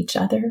relate to each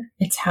other.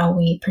 It's how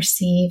we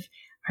perceive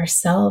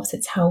ourselves.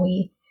 It's how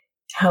we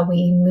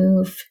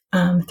move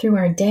through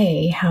our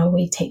day, how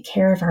we take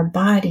care of our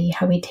body,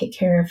 how we take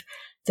care of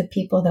the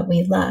people that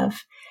we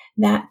love.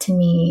 That to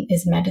me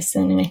is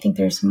medicine. And I think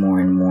there's more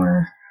and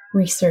more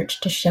research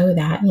to show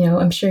that.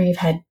 I'm sure you've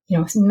had,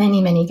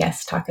 many, many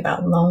guests talk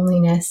about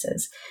loneliness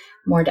as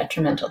more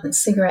detrimental than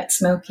cigarette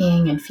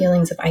smoking, and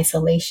feelings of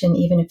isolation,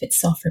 even if it's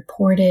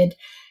self-reported,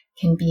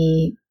 can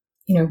be,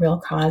 real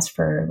cause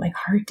for like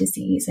heart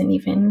disease and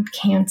even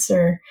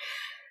cancer.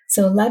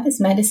 So Love is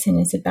Medicine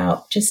is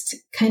about just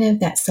kind of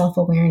that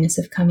self-awareness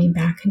of coming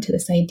back into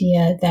this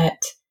idea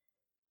that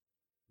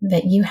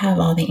you have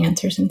all the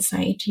answers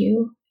inside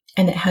you,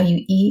 and that how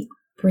you eat,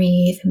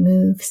 breathe,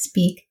 move,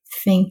 speak,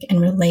 think, and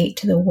relate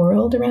to the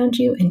world around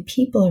you and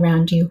people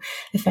around you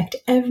affect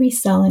every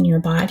cell in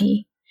your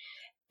body.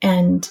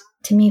 And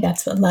to me,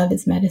 that's what Love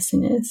is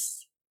Medicine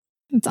is.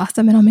 That's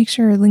awesome. And I'll make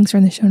sure links are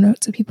in the show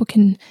notes so people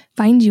can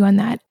find you on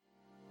that.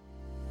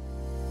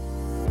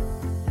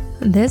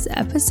 This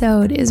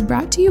episode is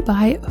brought to you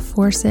by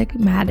Forsic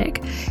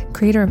Matic,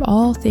 creator of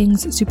all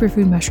things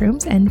superfood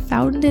mushrooms and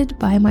founded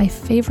by my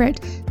favorite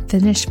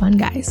Finnish fun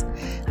guys.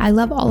 I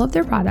love all of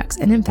their products,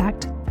 and in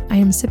fact, I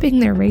am sipping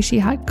their reishi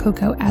hot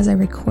cocoa as I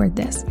record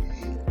this.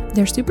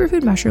 Their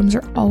superfood mushrooms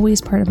are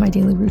always part of my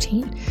daily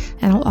routine,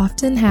 and I'll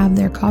often have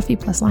their coffee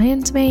plus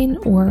lion's mane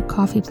or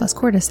coffee plus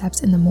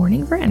cordyceps in the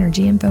morning for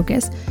energy and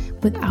focus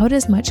without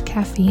as much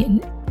caffeine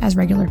as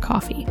regular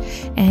coffee.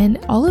 And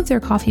all of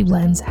their coffee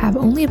blends have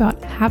only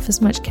about half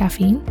as much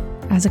caffeine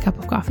as a cup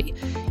of coffee.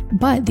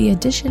 But the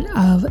addition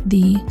of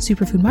the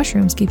superfood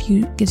mushrooms gives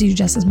you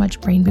just as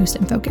much brain boost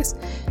and focus.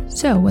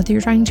 So whether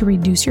you're trying to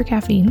reduce your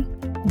caffeine,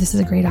 this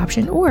is a great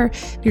option. Or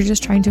if you're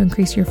just trying to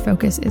increase your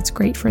focus, it's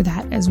great for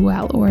that as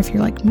well. Or if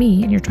you're like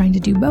me and you're trying to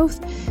do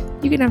both,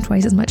 you can have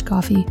twice as much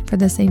coffee for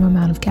the same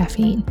amount of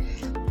caffeine.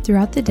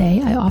 Throughout the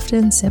day, I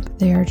often sip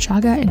their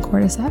chaga and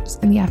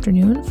cordyceps in the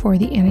afternoon for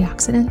the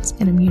antioxidants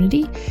and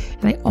immunity,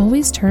 and I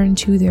always turn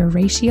to their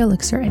reishi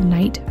elixir at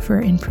night for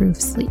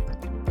improved sleep.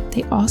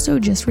 They also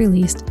just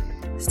released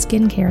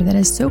skincare that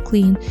is so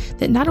clean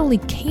that not only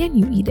can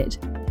you eat it,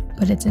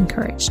 but it's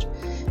encouraged.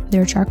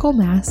 Their charcoal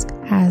mask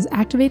has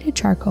activated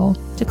charcoal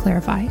to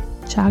clarify,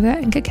 chaga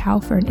and cacao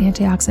for an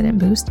antioxidant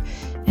boost,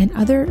 and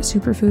other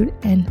superfood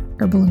and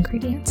herbal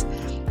ingredients.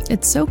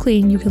 It's so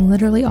clean you can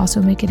literally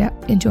also make it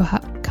into a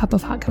cup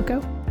of hot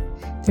cocoa.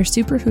 Their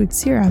superfood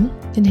serum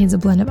contains a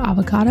blend of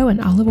avocado and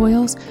olive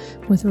oils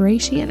with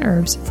reishi and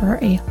herbs for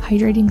a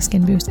hydrating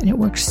skin boost, and it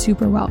works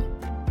super well.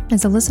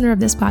 As a listener of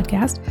this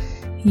podcast,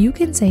 you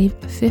can save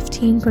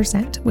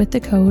 15% with the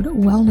code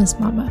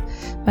WellnessMama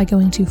by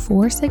going to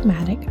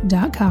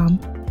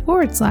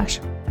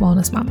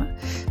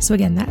forsigmatic.com/wellnessmama. So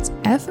again, that's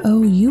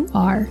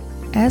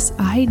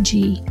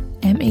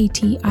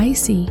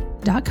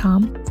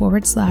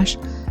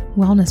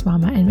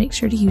FOURSIGMATIC.com/wellnessmama, and make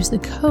sure to use the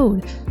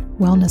code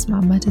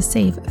WellnessMama to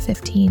save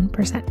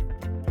 15%.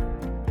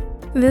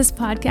 This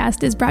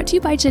podcast is brought to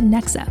you by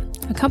Genexa,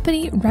 a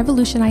company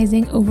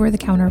revolutionizing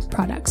over-the-counter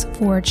products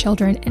for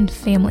children and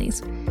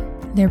families.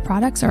 Their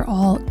products are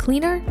all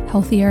cleaner,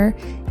 healthier,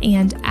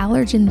 and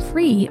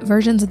allergen-free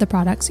versions of the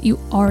products you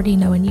already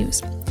know and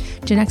use.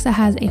 Genexa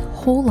has a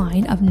whole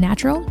line of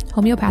natural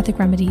homeopathic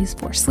remedies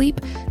for sleep,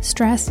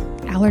 stress,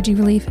 allergy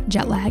relief,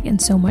 jet lag, and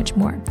so much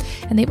more.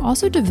 And they've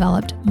also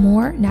developed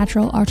more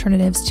natural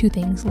alternatives to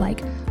things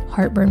like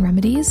heartburn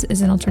remedies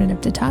as an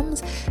alternative to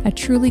Tums, a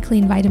truly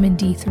clean vitamin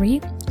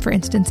D3, for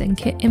instance, in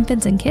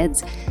infants and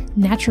kids,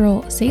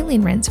 natural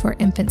saline rinse for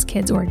infants,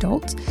 kids, or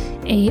adults,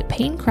 a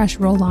pain crush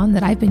roll-on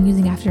that I've been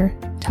using after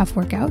tough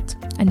workouts,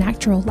 a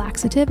natural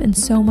laxative, and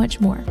so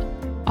much more.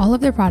 All of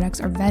their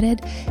products are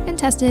vetted and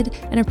tested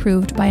and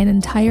approved by an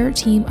entire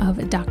team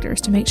of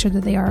doctors to make sure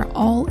that they are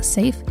all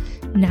safe,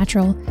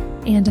 natural,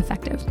 and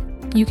effective.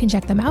 You can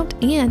check them out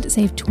and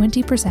save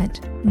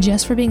 20%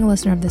 just for being a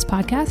listener of this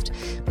podcast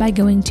by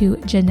going to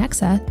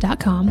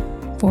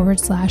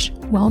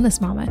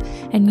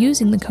genexa.com/wellnessmama and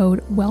using the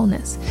code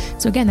wellness.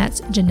 So again,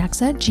 that's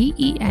Genexa,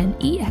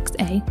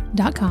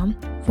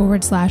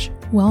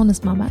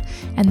 GENEXA.com/wellnessmama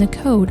and the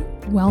code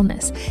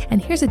wellness.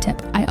 And here's a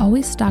tip. I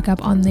always stock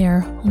up on their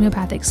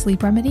homeopathic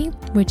sleep remedy,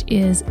 which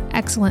is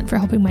excellent for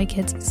helping my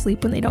kids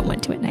sleep when they don't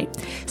want to at night.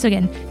 So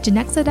again,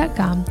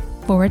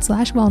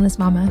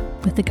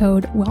 Genexa.com/wellnessmama with the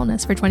code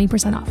wellness for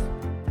 20% off.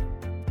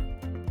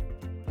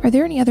 Are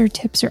there any other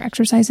tips or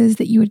exercises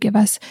that you would give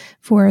us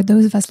for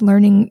those of us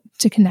learning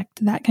to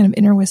connect that kind of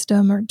inner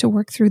wisdom or to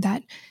work through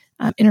that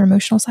inner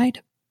emotional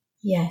side?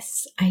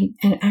 Yes, I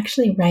am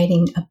actually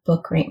writing a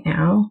book right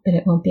now, but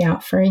it won't be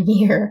out for a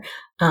year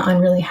on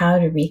really how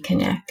to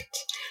reconnect.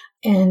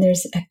 And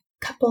there's a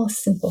couple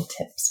simple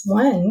tips.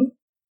 One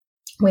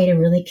way to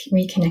really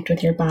reconnect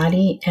with your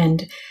body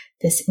and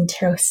this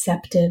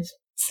interoceptive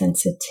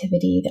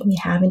sensitivity that we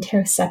have.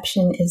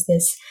 Interoception is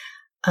this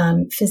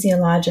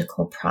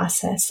physiological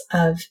process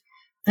of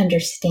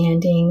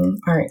understanding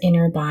our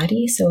inner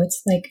body. So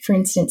it's like, for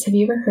instance, have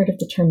you ever heard of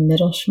the term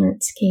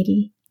Mittelschmerz,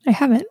 Katie? I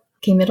haven't.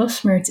 Okay,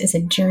 Mittelschmerz is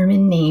a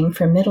German name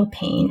for middle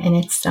pain, and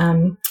it's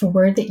a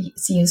word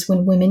that's used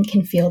when women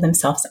can feel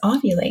themselves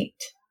ovulate.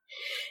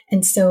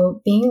 And so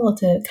being able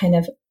to kind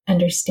of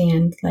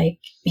understand, like,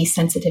 be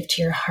sensitive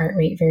to your heart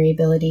rate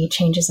variability,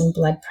 changes in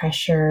blood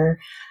pressure,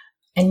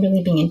 and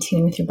really being in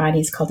tune with your body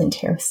is called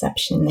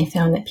interoception. They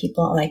found that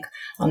people like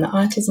on the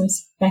autism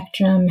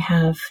spectrum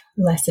have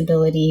less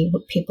ability.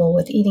 People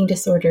with eating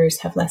disorders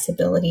have less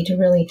ability to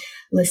really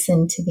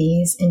listen to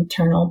these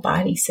internal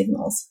body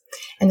signals.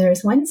 And there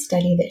was one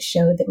study that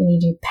showed that when you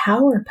do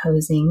power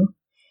posing,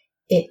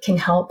 it can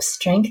help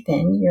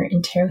strengthen your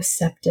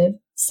interoceptive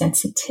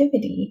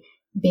sensitivity,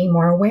 being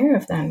more aware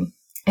of them.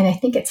 And I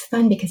think it's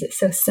fun because it's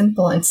so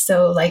simple and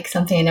so like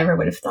something I never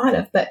would have thought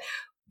of. But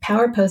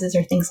power poses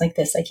are things like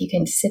this. Like you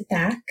can sit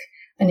back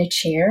on a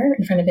chair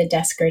in front of a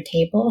desk or a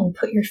table and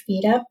put your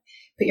feet up,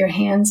 put your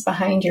hands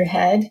behind your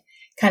head,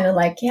 kind of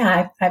like,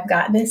 yeah, I've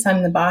got this.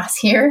 I'm the boss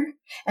here.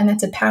 And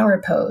that's a power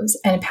pose.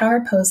 And a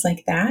power pose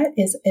like that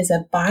is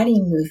a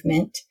body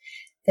movement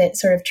that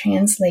sort of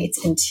translates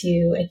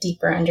into a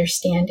deeper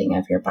understanding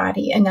of your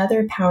body.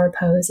 Another power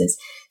pose is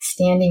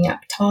standing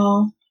up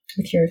tall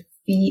with your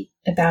feet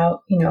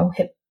about,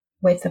 hip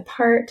width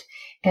apart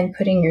and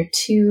putting your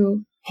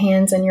two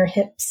hands on your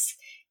hips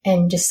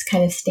and just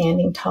kind of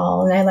standing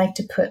tall. And I like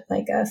to put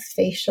like a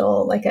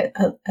facial, like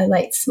a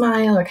light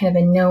smile or kind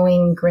of a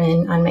knowing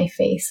grin on my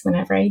face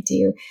whenever I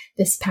do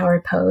this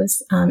power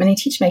pose. And I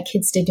teach my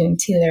kids to do them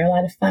too. They're a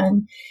lot of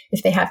fun.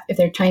 If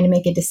they're trying to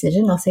make a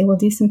decision, I'll say, well,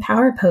 do some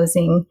power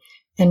posing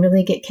and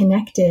really get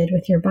connected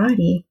with your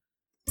body.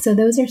 So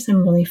those are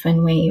some really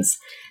fun ways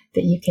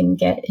that you can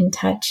get in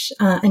touch.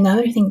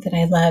 Another thing that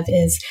I love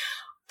is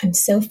I'm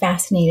so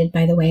fascinated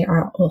by the way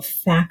our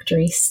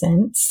olfactory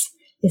sense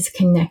is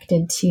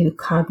connected to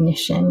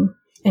cognition.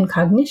 And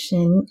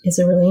cognition is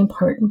a really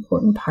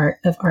important part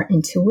of our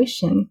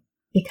intuition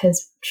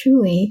because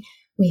truly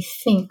we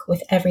think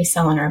with every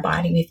cell in our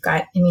body. We've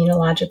got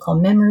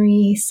immunological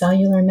memory,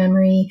 cellular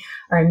memory,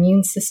 our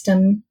immune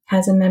system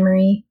has a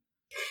memory.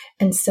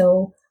 And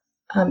so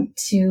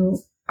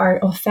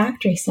our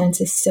olfactory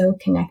sense is so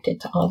connected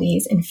to all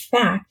these. In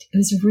fact, it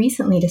was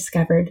recently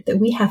discovered that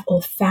we have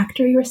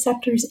olfactory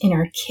receptors in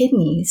our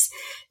kidneys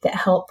that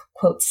help,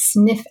 quote,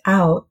 sniff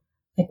out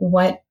like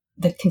what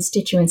the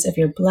constituents of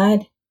your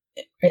blood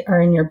are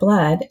in your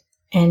blood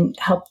and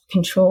help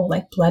control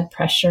like blood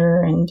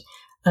pressure and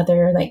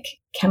other like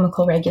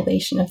chemical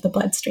regulation of the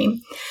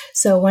bloodstream.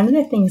 So one of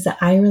the things that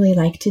I really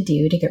like to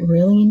do to get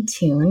really in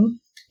tune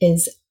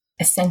is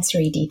a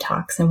sensory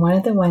detox. And one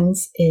of the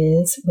ones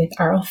is with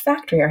our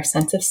olfactory, our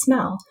sense of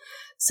smell.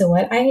 So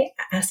what I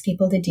ask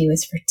people to do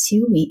is for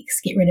 2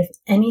 weeks, get rid of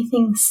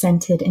anything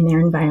scented in their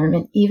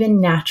environment, even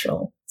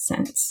natural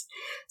scents.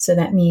 So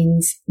that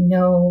means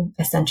no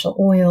essential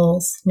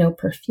oils, no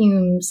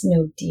perfumes,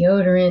 no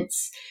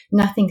deodorants,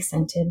 nothing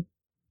scented.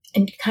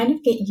 And kind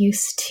of get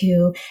used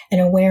to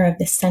and aware of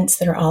the scents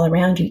that are all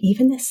around you,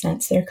 even the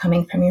scents that are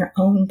coming from your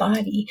own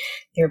body,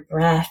 your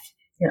breath,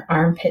 your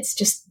armpits,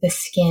 just the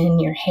skin,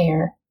 your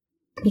hair,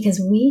 because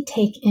we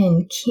take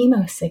in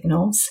chemo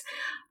signals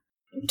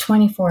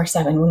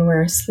 24/7 when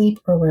we're asleep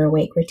or we're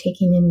awake. We're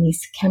taking in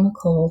these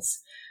chemicals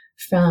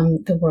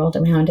from the world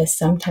around us.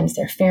 Sometimes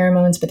they're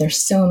pheromones, but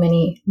there's so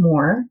many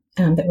more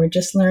that we're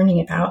just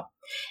learning about.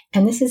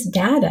 And this is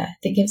data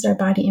that gives our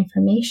body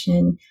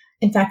information.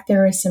 In fact,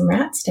 there are some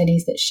rat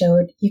studies that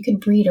showed you could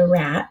breed a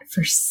rat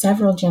for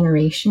several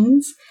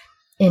generations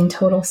in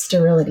total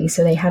sterility.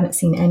 So they haven't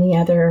seen any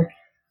other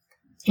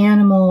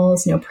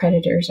animals, no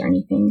predators or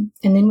anything.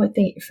 And then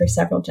for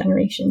several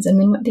generations.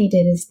 And then what they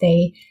did is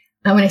they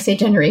When I say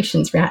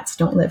generations, rats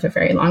don't live a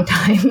very long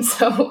time,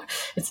 so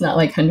it's not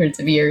like hundreds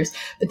of years.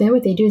 But then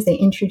what they do is they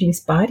introduce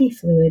body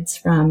fluids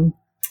from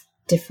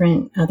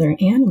different other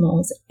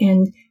animals,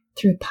 and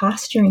through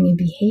posturing and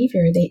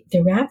behavior,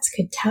 the rats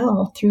could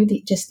tell through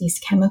just these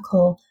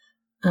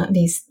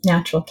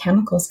natural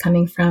chemicals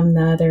coming from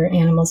the other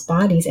animals'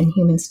 bodies, and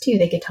humans too.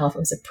 They could tell if it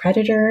was a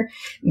predator,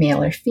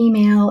 male or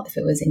female, if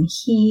it was in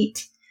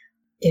heat,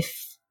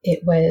 if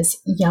it was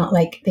young,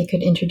 like they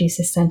could introduce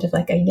a scent of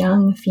like a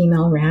young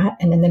female rat,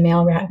 and then the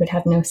male rat would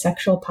have no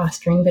sexual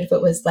posturing. But if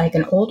it was like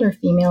an older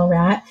female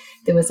rat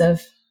that was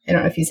of, I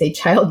don't know if you say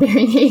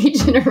childbearing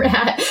age in a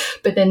rat,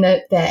 but then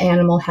the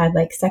animal had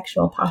like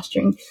sexual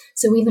posturing.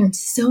 So we learned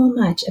so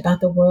much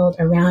about the world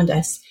around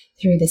us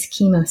through this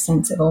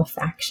chemosense of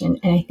olfaction.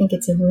 And I think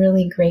it's a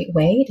really great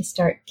way to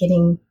start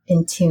getting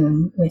in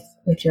tune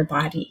with your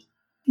body.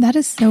 That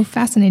is so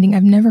fascinating.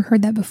 I've never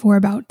heard that before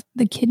about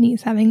the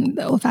kidneys having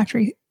the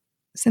olfactory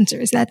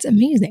sensors. That's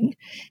amazing.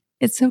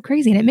 It's so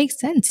crazy. And it makes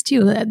sense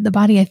too. The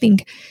body, I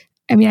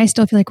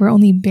still feel like we're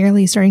only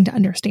barely starting to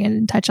understand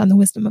and touch on the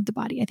wisdom of the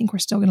body. I think we're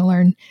still going to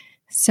learn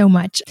so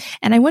much.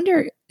 And I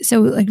wonder,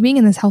 so like being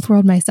in this health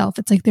world myself,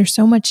 it's like there's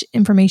so much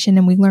information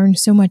and we learn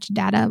so much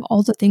data of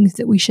all the things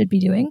that we should be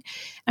doing.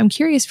 I'm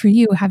curious for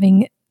you,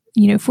 having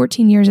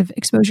 14 years of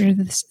exposure to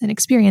this and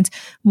experience,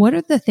 what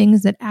are the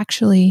things that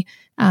actually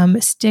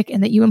stick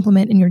and that you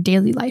implement in your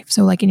daily life?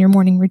 So like in your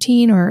morning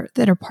routine or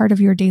that are part of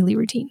your daily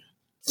routine?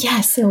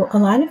 Yeah, so a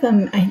lot of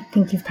them, I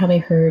think you've probably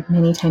heard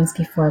many times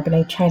before, but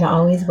I try to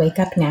always wake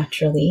up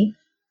naturally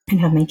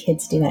and have my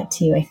kids do that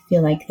too. I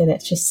feel like that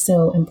it's just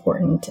so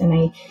important. And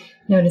I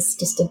notice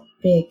just a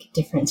big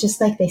difference.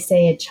 Just like they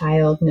say a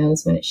child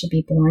knows when it should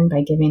be born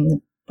by giving the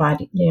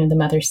body, the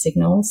mother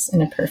signals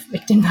in a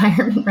perfect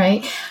environment,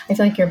 right? I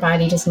feel like your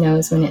body just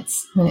knows when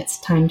it's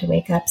time to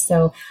wake up.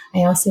 So I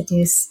also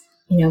do,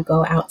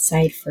 go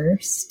outside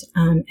first.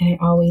 And I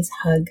always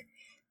hug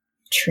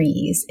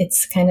trees.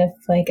 It's kind of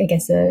like, I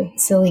guess, a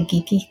silly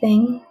geeky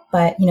thing,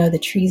 but the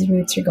tree's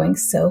roots are going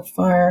so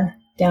far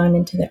down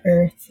into the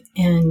earth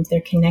and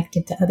they're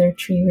connected to other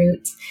tree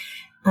roots.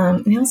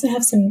 And I also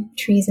have some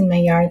trees in my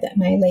yard that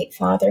my late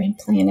father had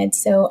planted.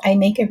 So I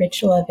make a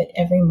ritual of it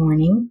every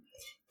morning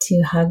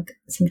to hug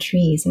some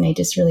trees. And I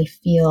just really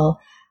feel,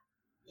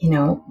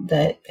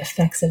 the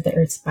effects of the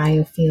earth's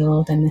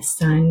biofield and the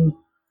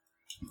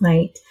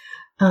sunlight.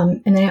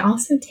 And then I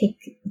also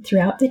take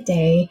throughout the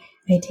day,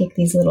 I take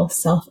these little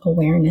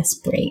self-awareness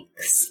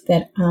breaks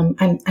that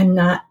I'm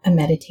not a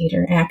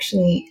meditator. I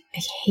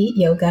hate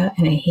yoga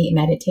and I hate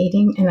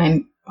meditating, and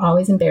I'm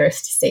always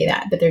embarrassed to say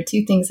that. But there are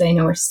two things that I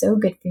know are so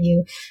good for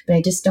you, but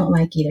I just don't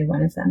like either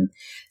one of them.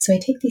 So I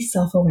take these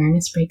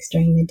self-awareness breaks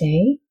during the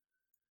day.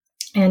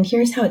 And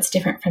here's how it's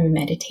different from a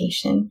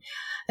meditation.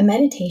 A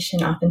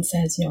meditation often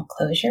says,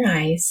 close your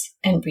eyes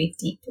and breathe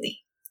deeply.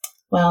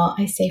 Well,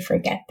 I say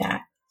forget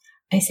that.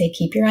 I say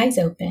keep your eyes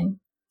open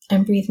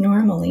and breathe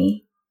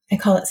normally. I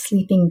call it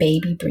sleeping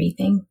baby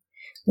breathing.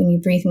 When you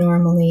breathe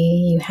normally,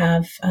 you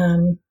have,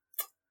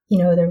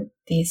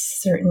 these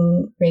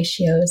certain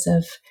ratios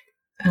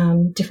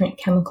of different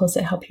chemicals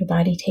that help your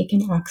body take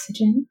in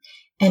oxygen.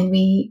 And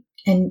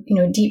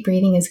deep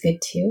breathing is good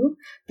too,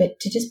 but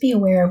to just be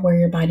aware of where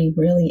your body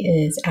really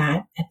is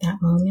at that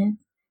moment.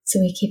 So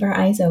we keep our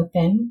eyes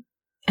open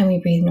and we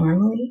breathe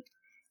normally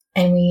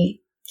and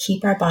we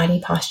keep our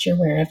body posture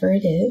wherever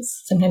it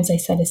is. Sometimes I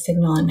set a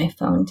signal on my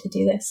phone to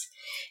do this.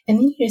 And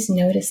then you just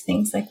notice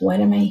things like,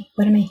 what am I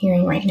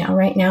hearing right now?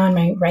 Right now in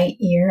my right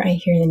ear, I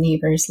hear the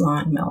neighbor's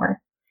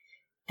lawnmower.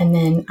 And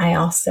then I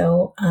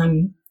also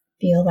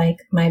feel like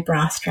my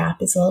bra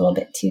strap is a little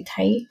bit too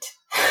tight.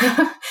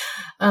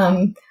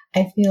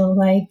 I feel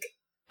like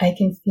I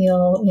can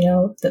feel,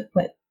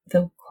 what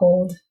the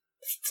cold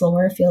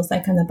floor feels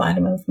like on the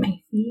bottom of my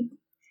feet.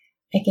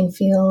 I can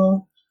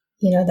feel,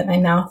 that my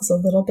mouth is a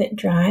little bit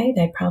dry,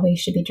 that I probably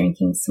should be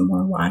drinking some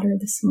more water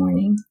this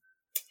morning.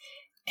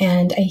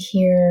 And I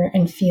hear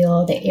and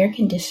feel the air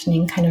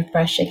conditioning kind of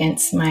brush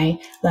against my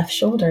left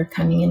shoulder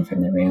coming in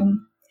from the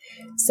room.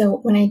 So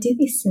when I do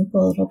these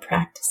simple little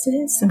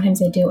practices,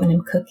 sometimes I do it when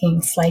I'm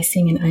cooking,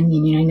 slicing an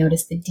onion. I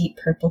notice the deep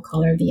purple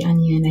color of the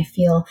onion. I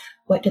feel,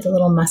 what do the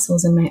little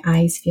muscles in my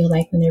eyes feel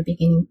like when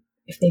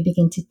if they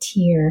begin to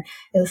tear?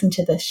 I listen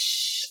to the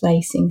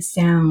slicing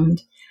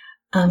sound.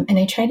 And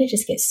I try to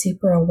just get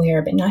super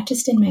aware, but not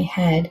just in my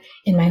head,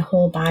 in my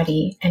whole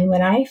body. And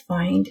what I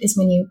find is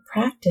when you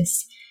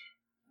practice,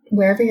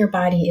 wherever your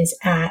body is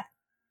at,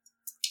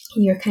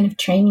 you're kind of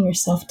training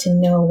yourself to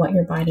know what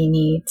your body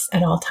needs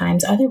at all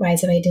times.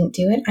 Otherwise, if I didn't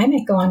do it, I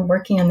might go on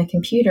working on the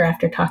computer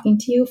after talking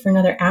to you for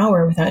another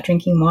hour without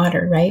drinking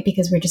water, right?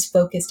 Because we're just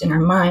focused in our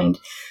mind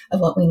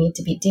of what we need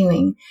to be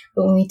doing.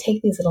 But when we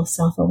take these little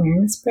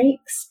self-awareness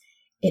breaks,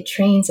 it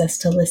trains us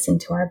to listen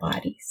to our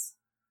bodies.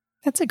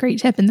 That's a great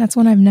tip. And that's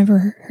one I've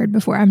never heard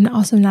before. I'm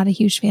also not a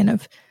huge fan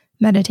of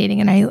meditating.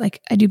 And I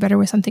do better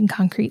with something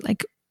concrete,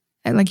 like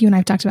you and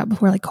I've talked about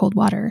before, like cold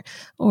water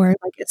or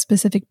like a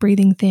specific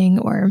breathing thing,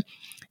 or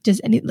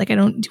just I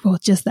don't do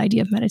just the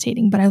idea of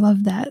meditating, but I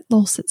love that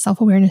little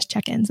self-awareness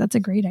check-ins. That's a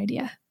great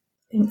idea.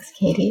 Thanks,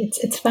 Katie.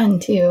 It's fun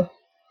too,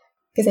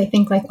 because I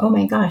think like, oh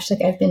my gosh,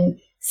 like I've been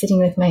sitting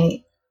with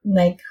my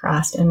leg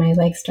crossed and my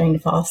leg's starting to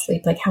fall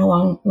asleep. Like, how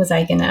long was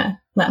I gonna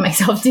let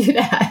myself do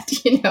that?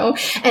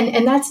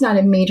 And that's not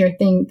a major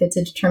thing that's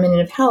a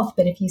determinant of health.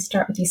 But if you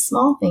start with these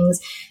small things,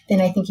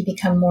 then I think you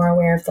become more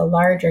aware of the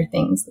larger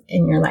things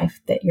in your life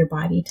that your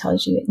body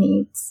tells you it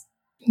needs.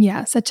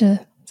 Yeah, such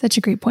a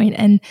great point.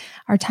 And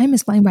our time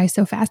is flying by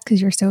so fast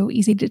because you're so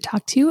easy to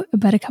talk to.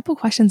 But a couple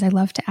questions I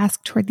love to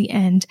ask toward the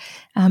end.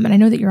 And I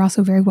know that you're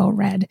also very well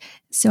read.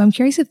 So I'm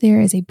curious if there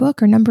is a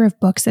book or number of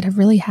books that have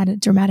really had a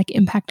dramatic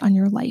impact on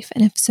your life.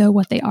 And if so,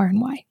 what they are and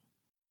why.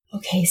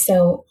 Okay,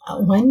 so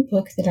one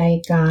book that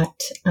I got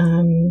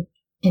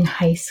in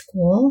high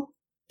school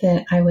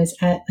that I was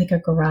at like a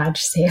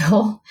garage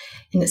sale,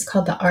 and it's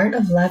called The Art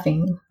of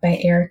Loving by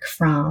Erich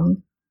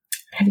Fromm.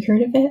 Have you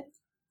heard of it?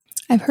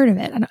 I've heard of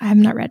it. I have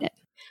not read it.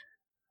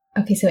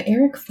 Okay, so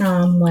Erich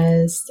Fromm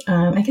was,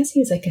 I guess he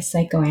was like a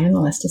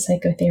psychoanalyst, a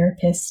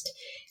psychotherapist,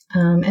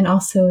 and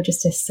also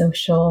just a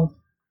social,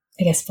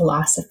 I guess,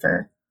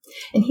 philosopher.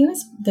 And he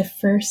was the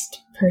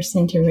first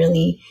person to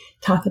really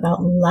talk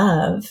about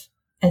love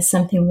as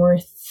something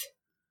worth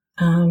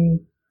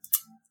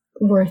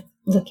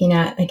looking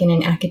at, like in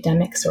an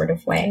academic sort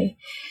of way.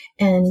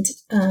 And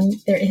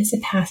there is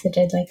a passage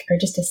I'd like, or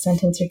just a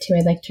sentence or two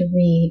I'd like to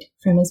read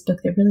from his book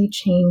that really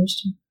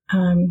changed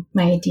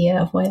my idea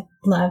of what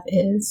love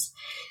is.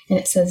 And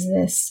it says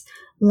this: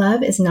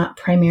 love is not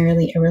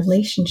primarily a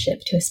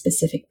relationship to a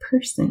specific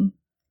person.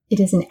 It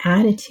is an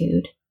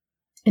attitude,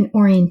 an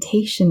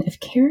orientation of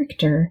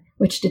character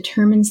which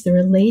determines the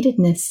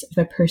relatedness of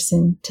a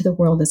person to the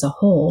world as a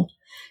whole,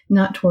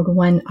 not toward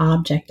one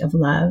object of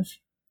love.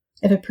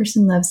 If a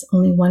person loves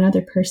only one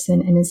other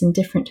person and is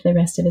indifferent to the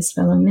rest of his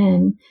fellow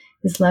men,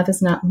 his love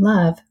is not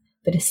love,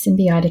 but a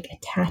symbiotic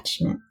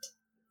attachment.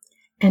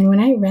 And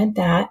when I read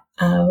that,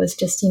 I was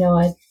just,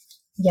 a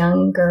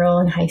young girl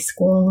in high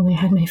school, and I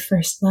had my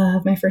first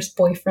love, my first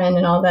boyfriend,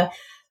 and all the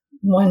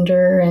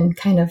wonder and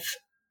kind of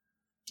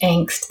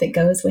angst that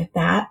goes with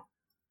that.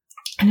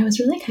 And I was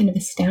really kind of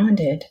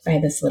astounded by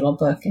this little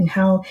book and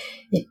how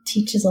it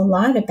teaches a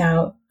lot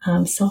about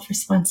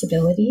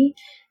self-responsibility,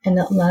 and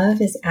that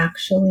love is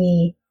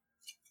actually,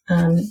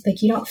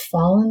 like, you don't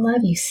fall in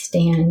love, you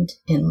stand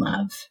in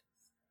love.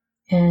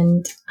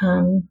 And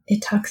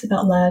it talks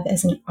about love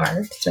as an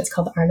art, so it's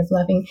called The Art of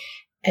Loving,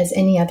 as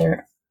any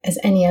other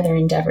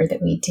endeavor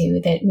that we do,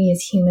 that we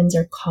as humans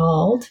are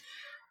called,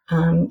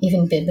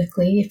 even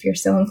biblically, if you're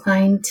so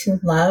inclined, to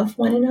love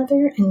one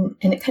another. And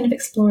it kind of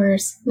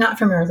explores, not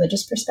from a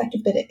religious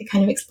perspective, but it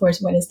kind of explores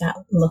what does that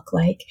look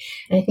like.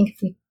 And I think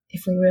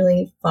if we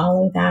really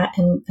follow that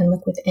and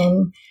look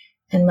within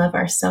and love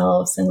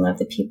ourselves and love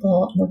the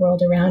people in the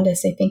world around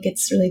us, I think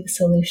it's really the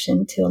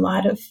solution to a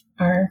lot of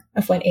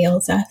what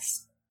ails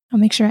us. I'll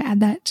make sure I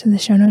add that to the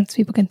show notes.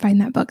 People can find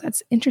that book.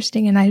 That's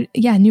interesting. And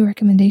new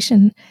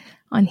recommendation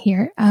on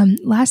here.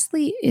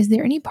 Lastly, is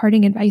there any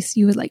parting advice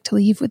you would like to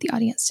leave with the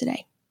audience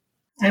today?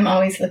 I'm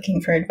always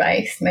looking for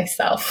advice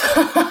myself.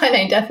 And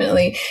I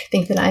definitely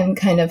think that I'm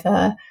kind of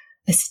a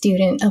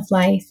student of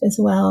life as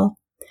well.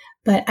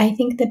 But I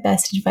think the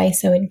best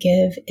advice I would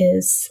give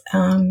is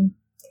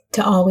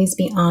to always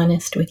be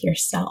honest with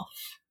yourself.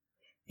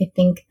 I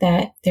think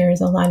that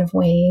there's a lot of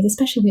ways,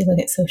 especially if we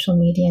look at social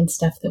media and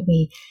stuff, that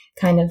we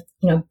kind of,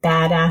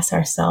 badass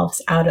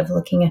ourselves out of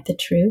looking at the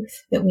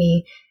truth, that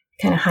we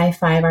kind of high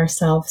five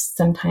ourselves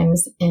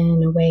sometimes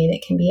in a way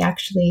that can be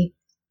actually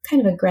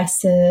kind of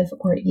aggressive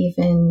or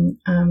even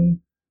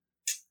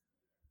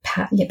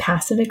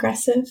passive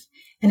aggressive.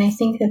 And I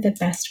think that the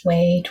best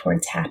way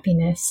towards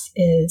happiness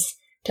is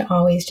to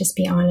always just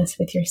be honest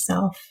with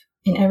yourself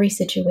in every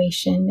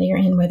situation that you're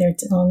in, whether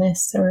it's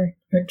illness or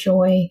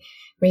joy,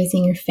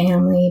 raising your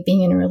family,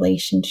 being in a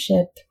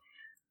relationship,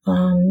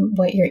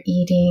 what you're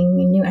eating,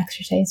 a new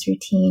exercise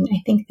routine.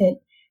 I think that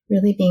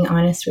really being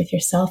honest with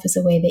yourself is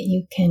a way that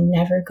you can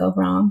never go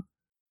wrong.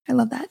 I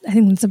love that. I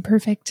think that's a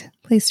perfect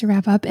place to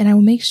wrap up. And I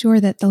will make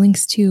sure that the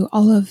links to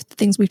all of the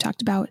things we've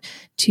talked about,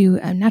 to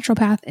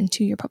Naturopath and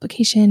to your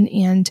publication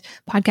and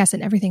podcast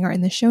and everything, are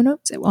in the show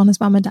notes at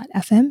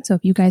wellnessmama.fm. So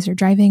if you guys are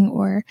driving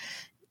or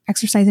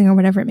exercising or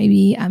whatever it may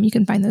be, you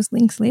can find those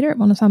links later at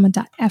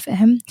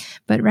wellnessmama.fm.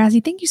 But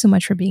Razi, thank you so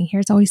much for being here.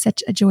 It's always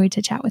such a joy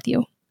to chat with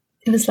you.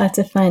 It was lots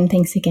of fun.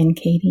 Thanks again,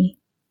 Katie.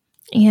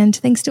 And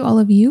thanks to all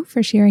of you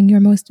for sharing your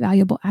most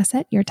valuable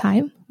asset, your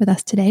time, with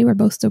us today. We're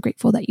both so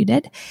grateful that you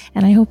did.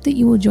 And I hope that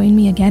you will join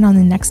me again on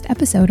the next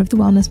episode of the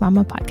Wellness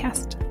Mama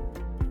podcast.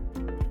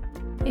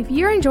 If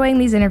you're enjoying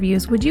these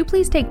interviews, would you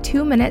please take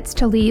 2 minutes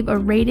to leave a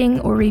rating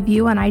or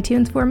review on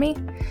iTunes for me?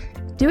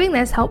 Doing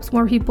this helps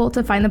more people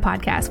to find the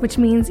podcast, which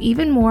means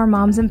even more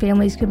moms and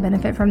families can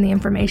benefit from the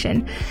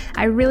information.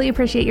 I really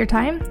appreciate your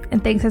time,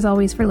 and thanks as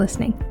always for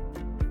listening.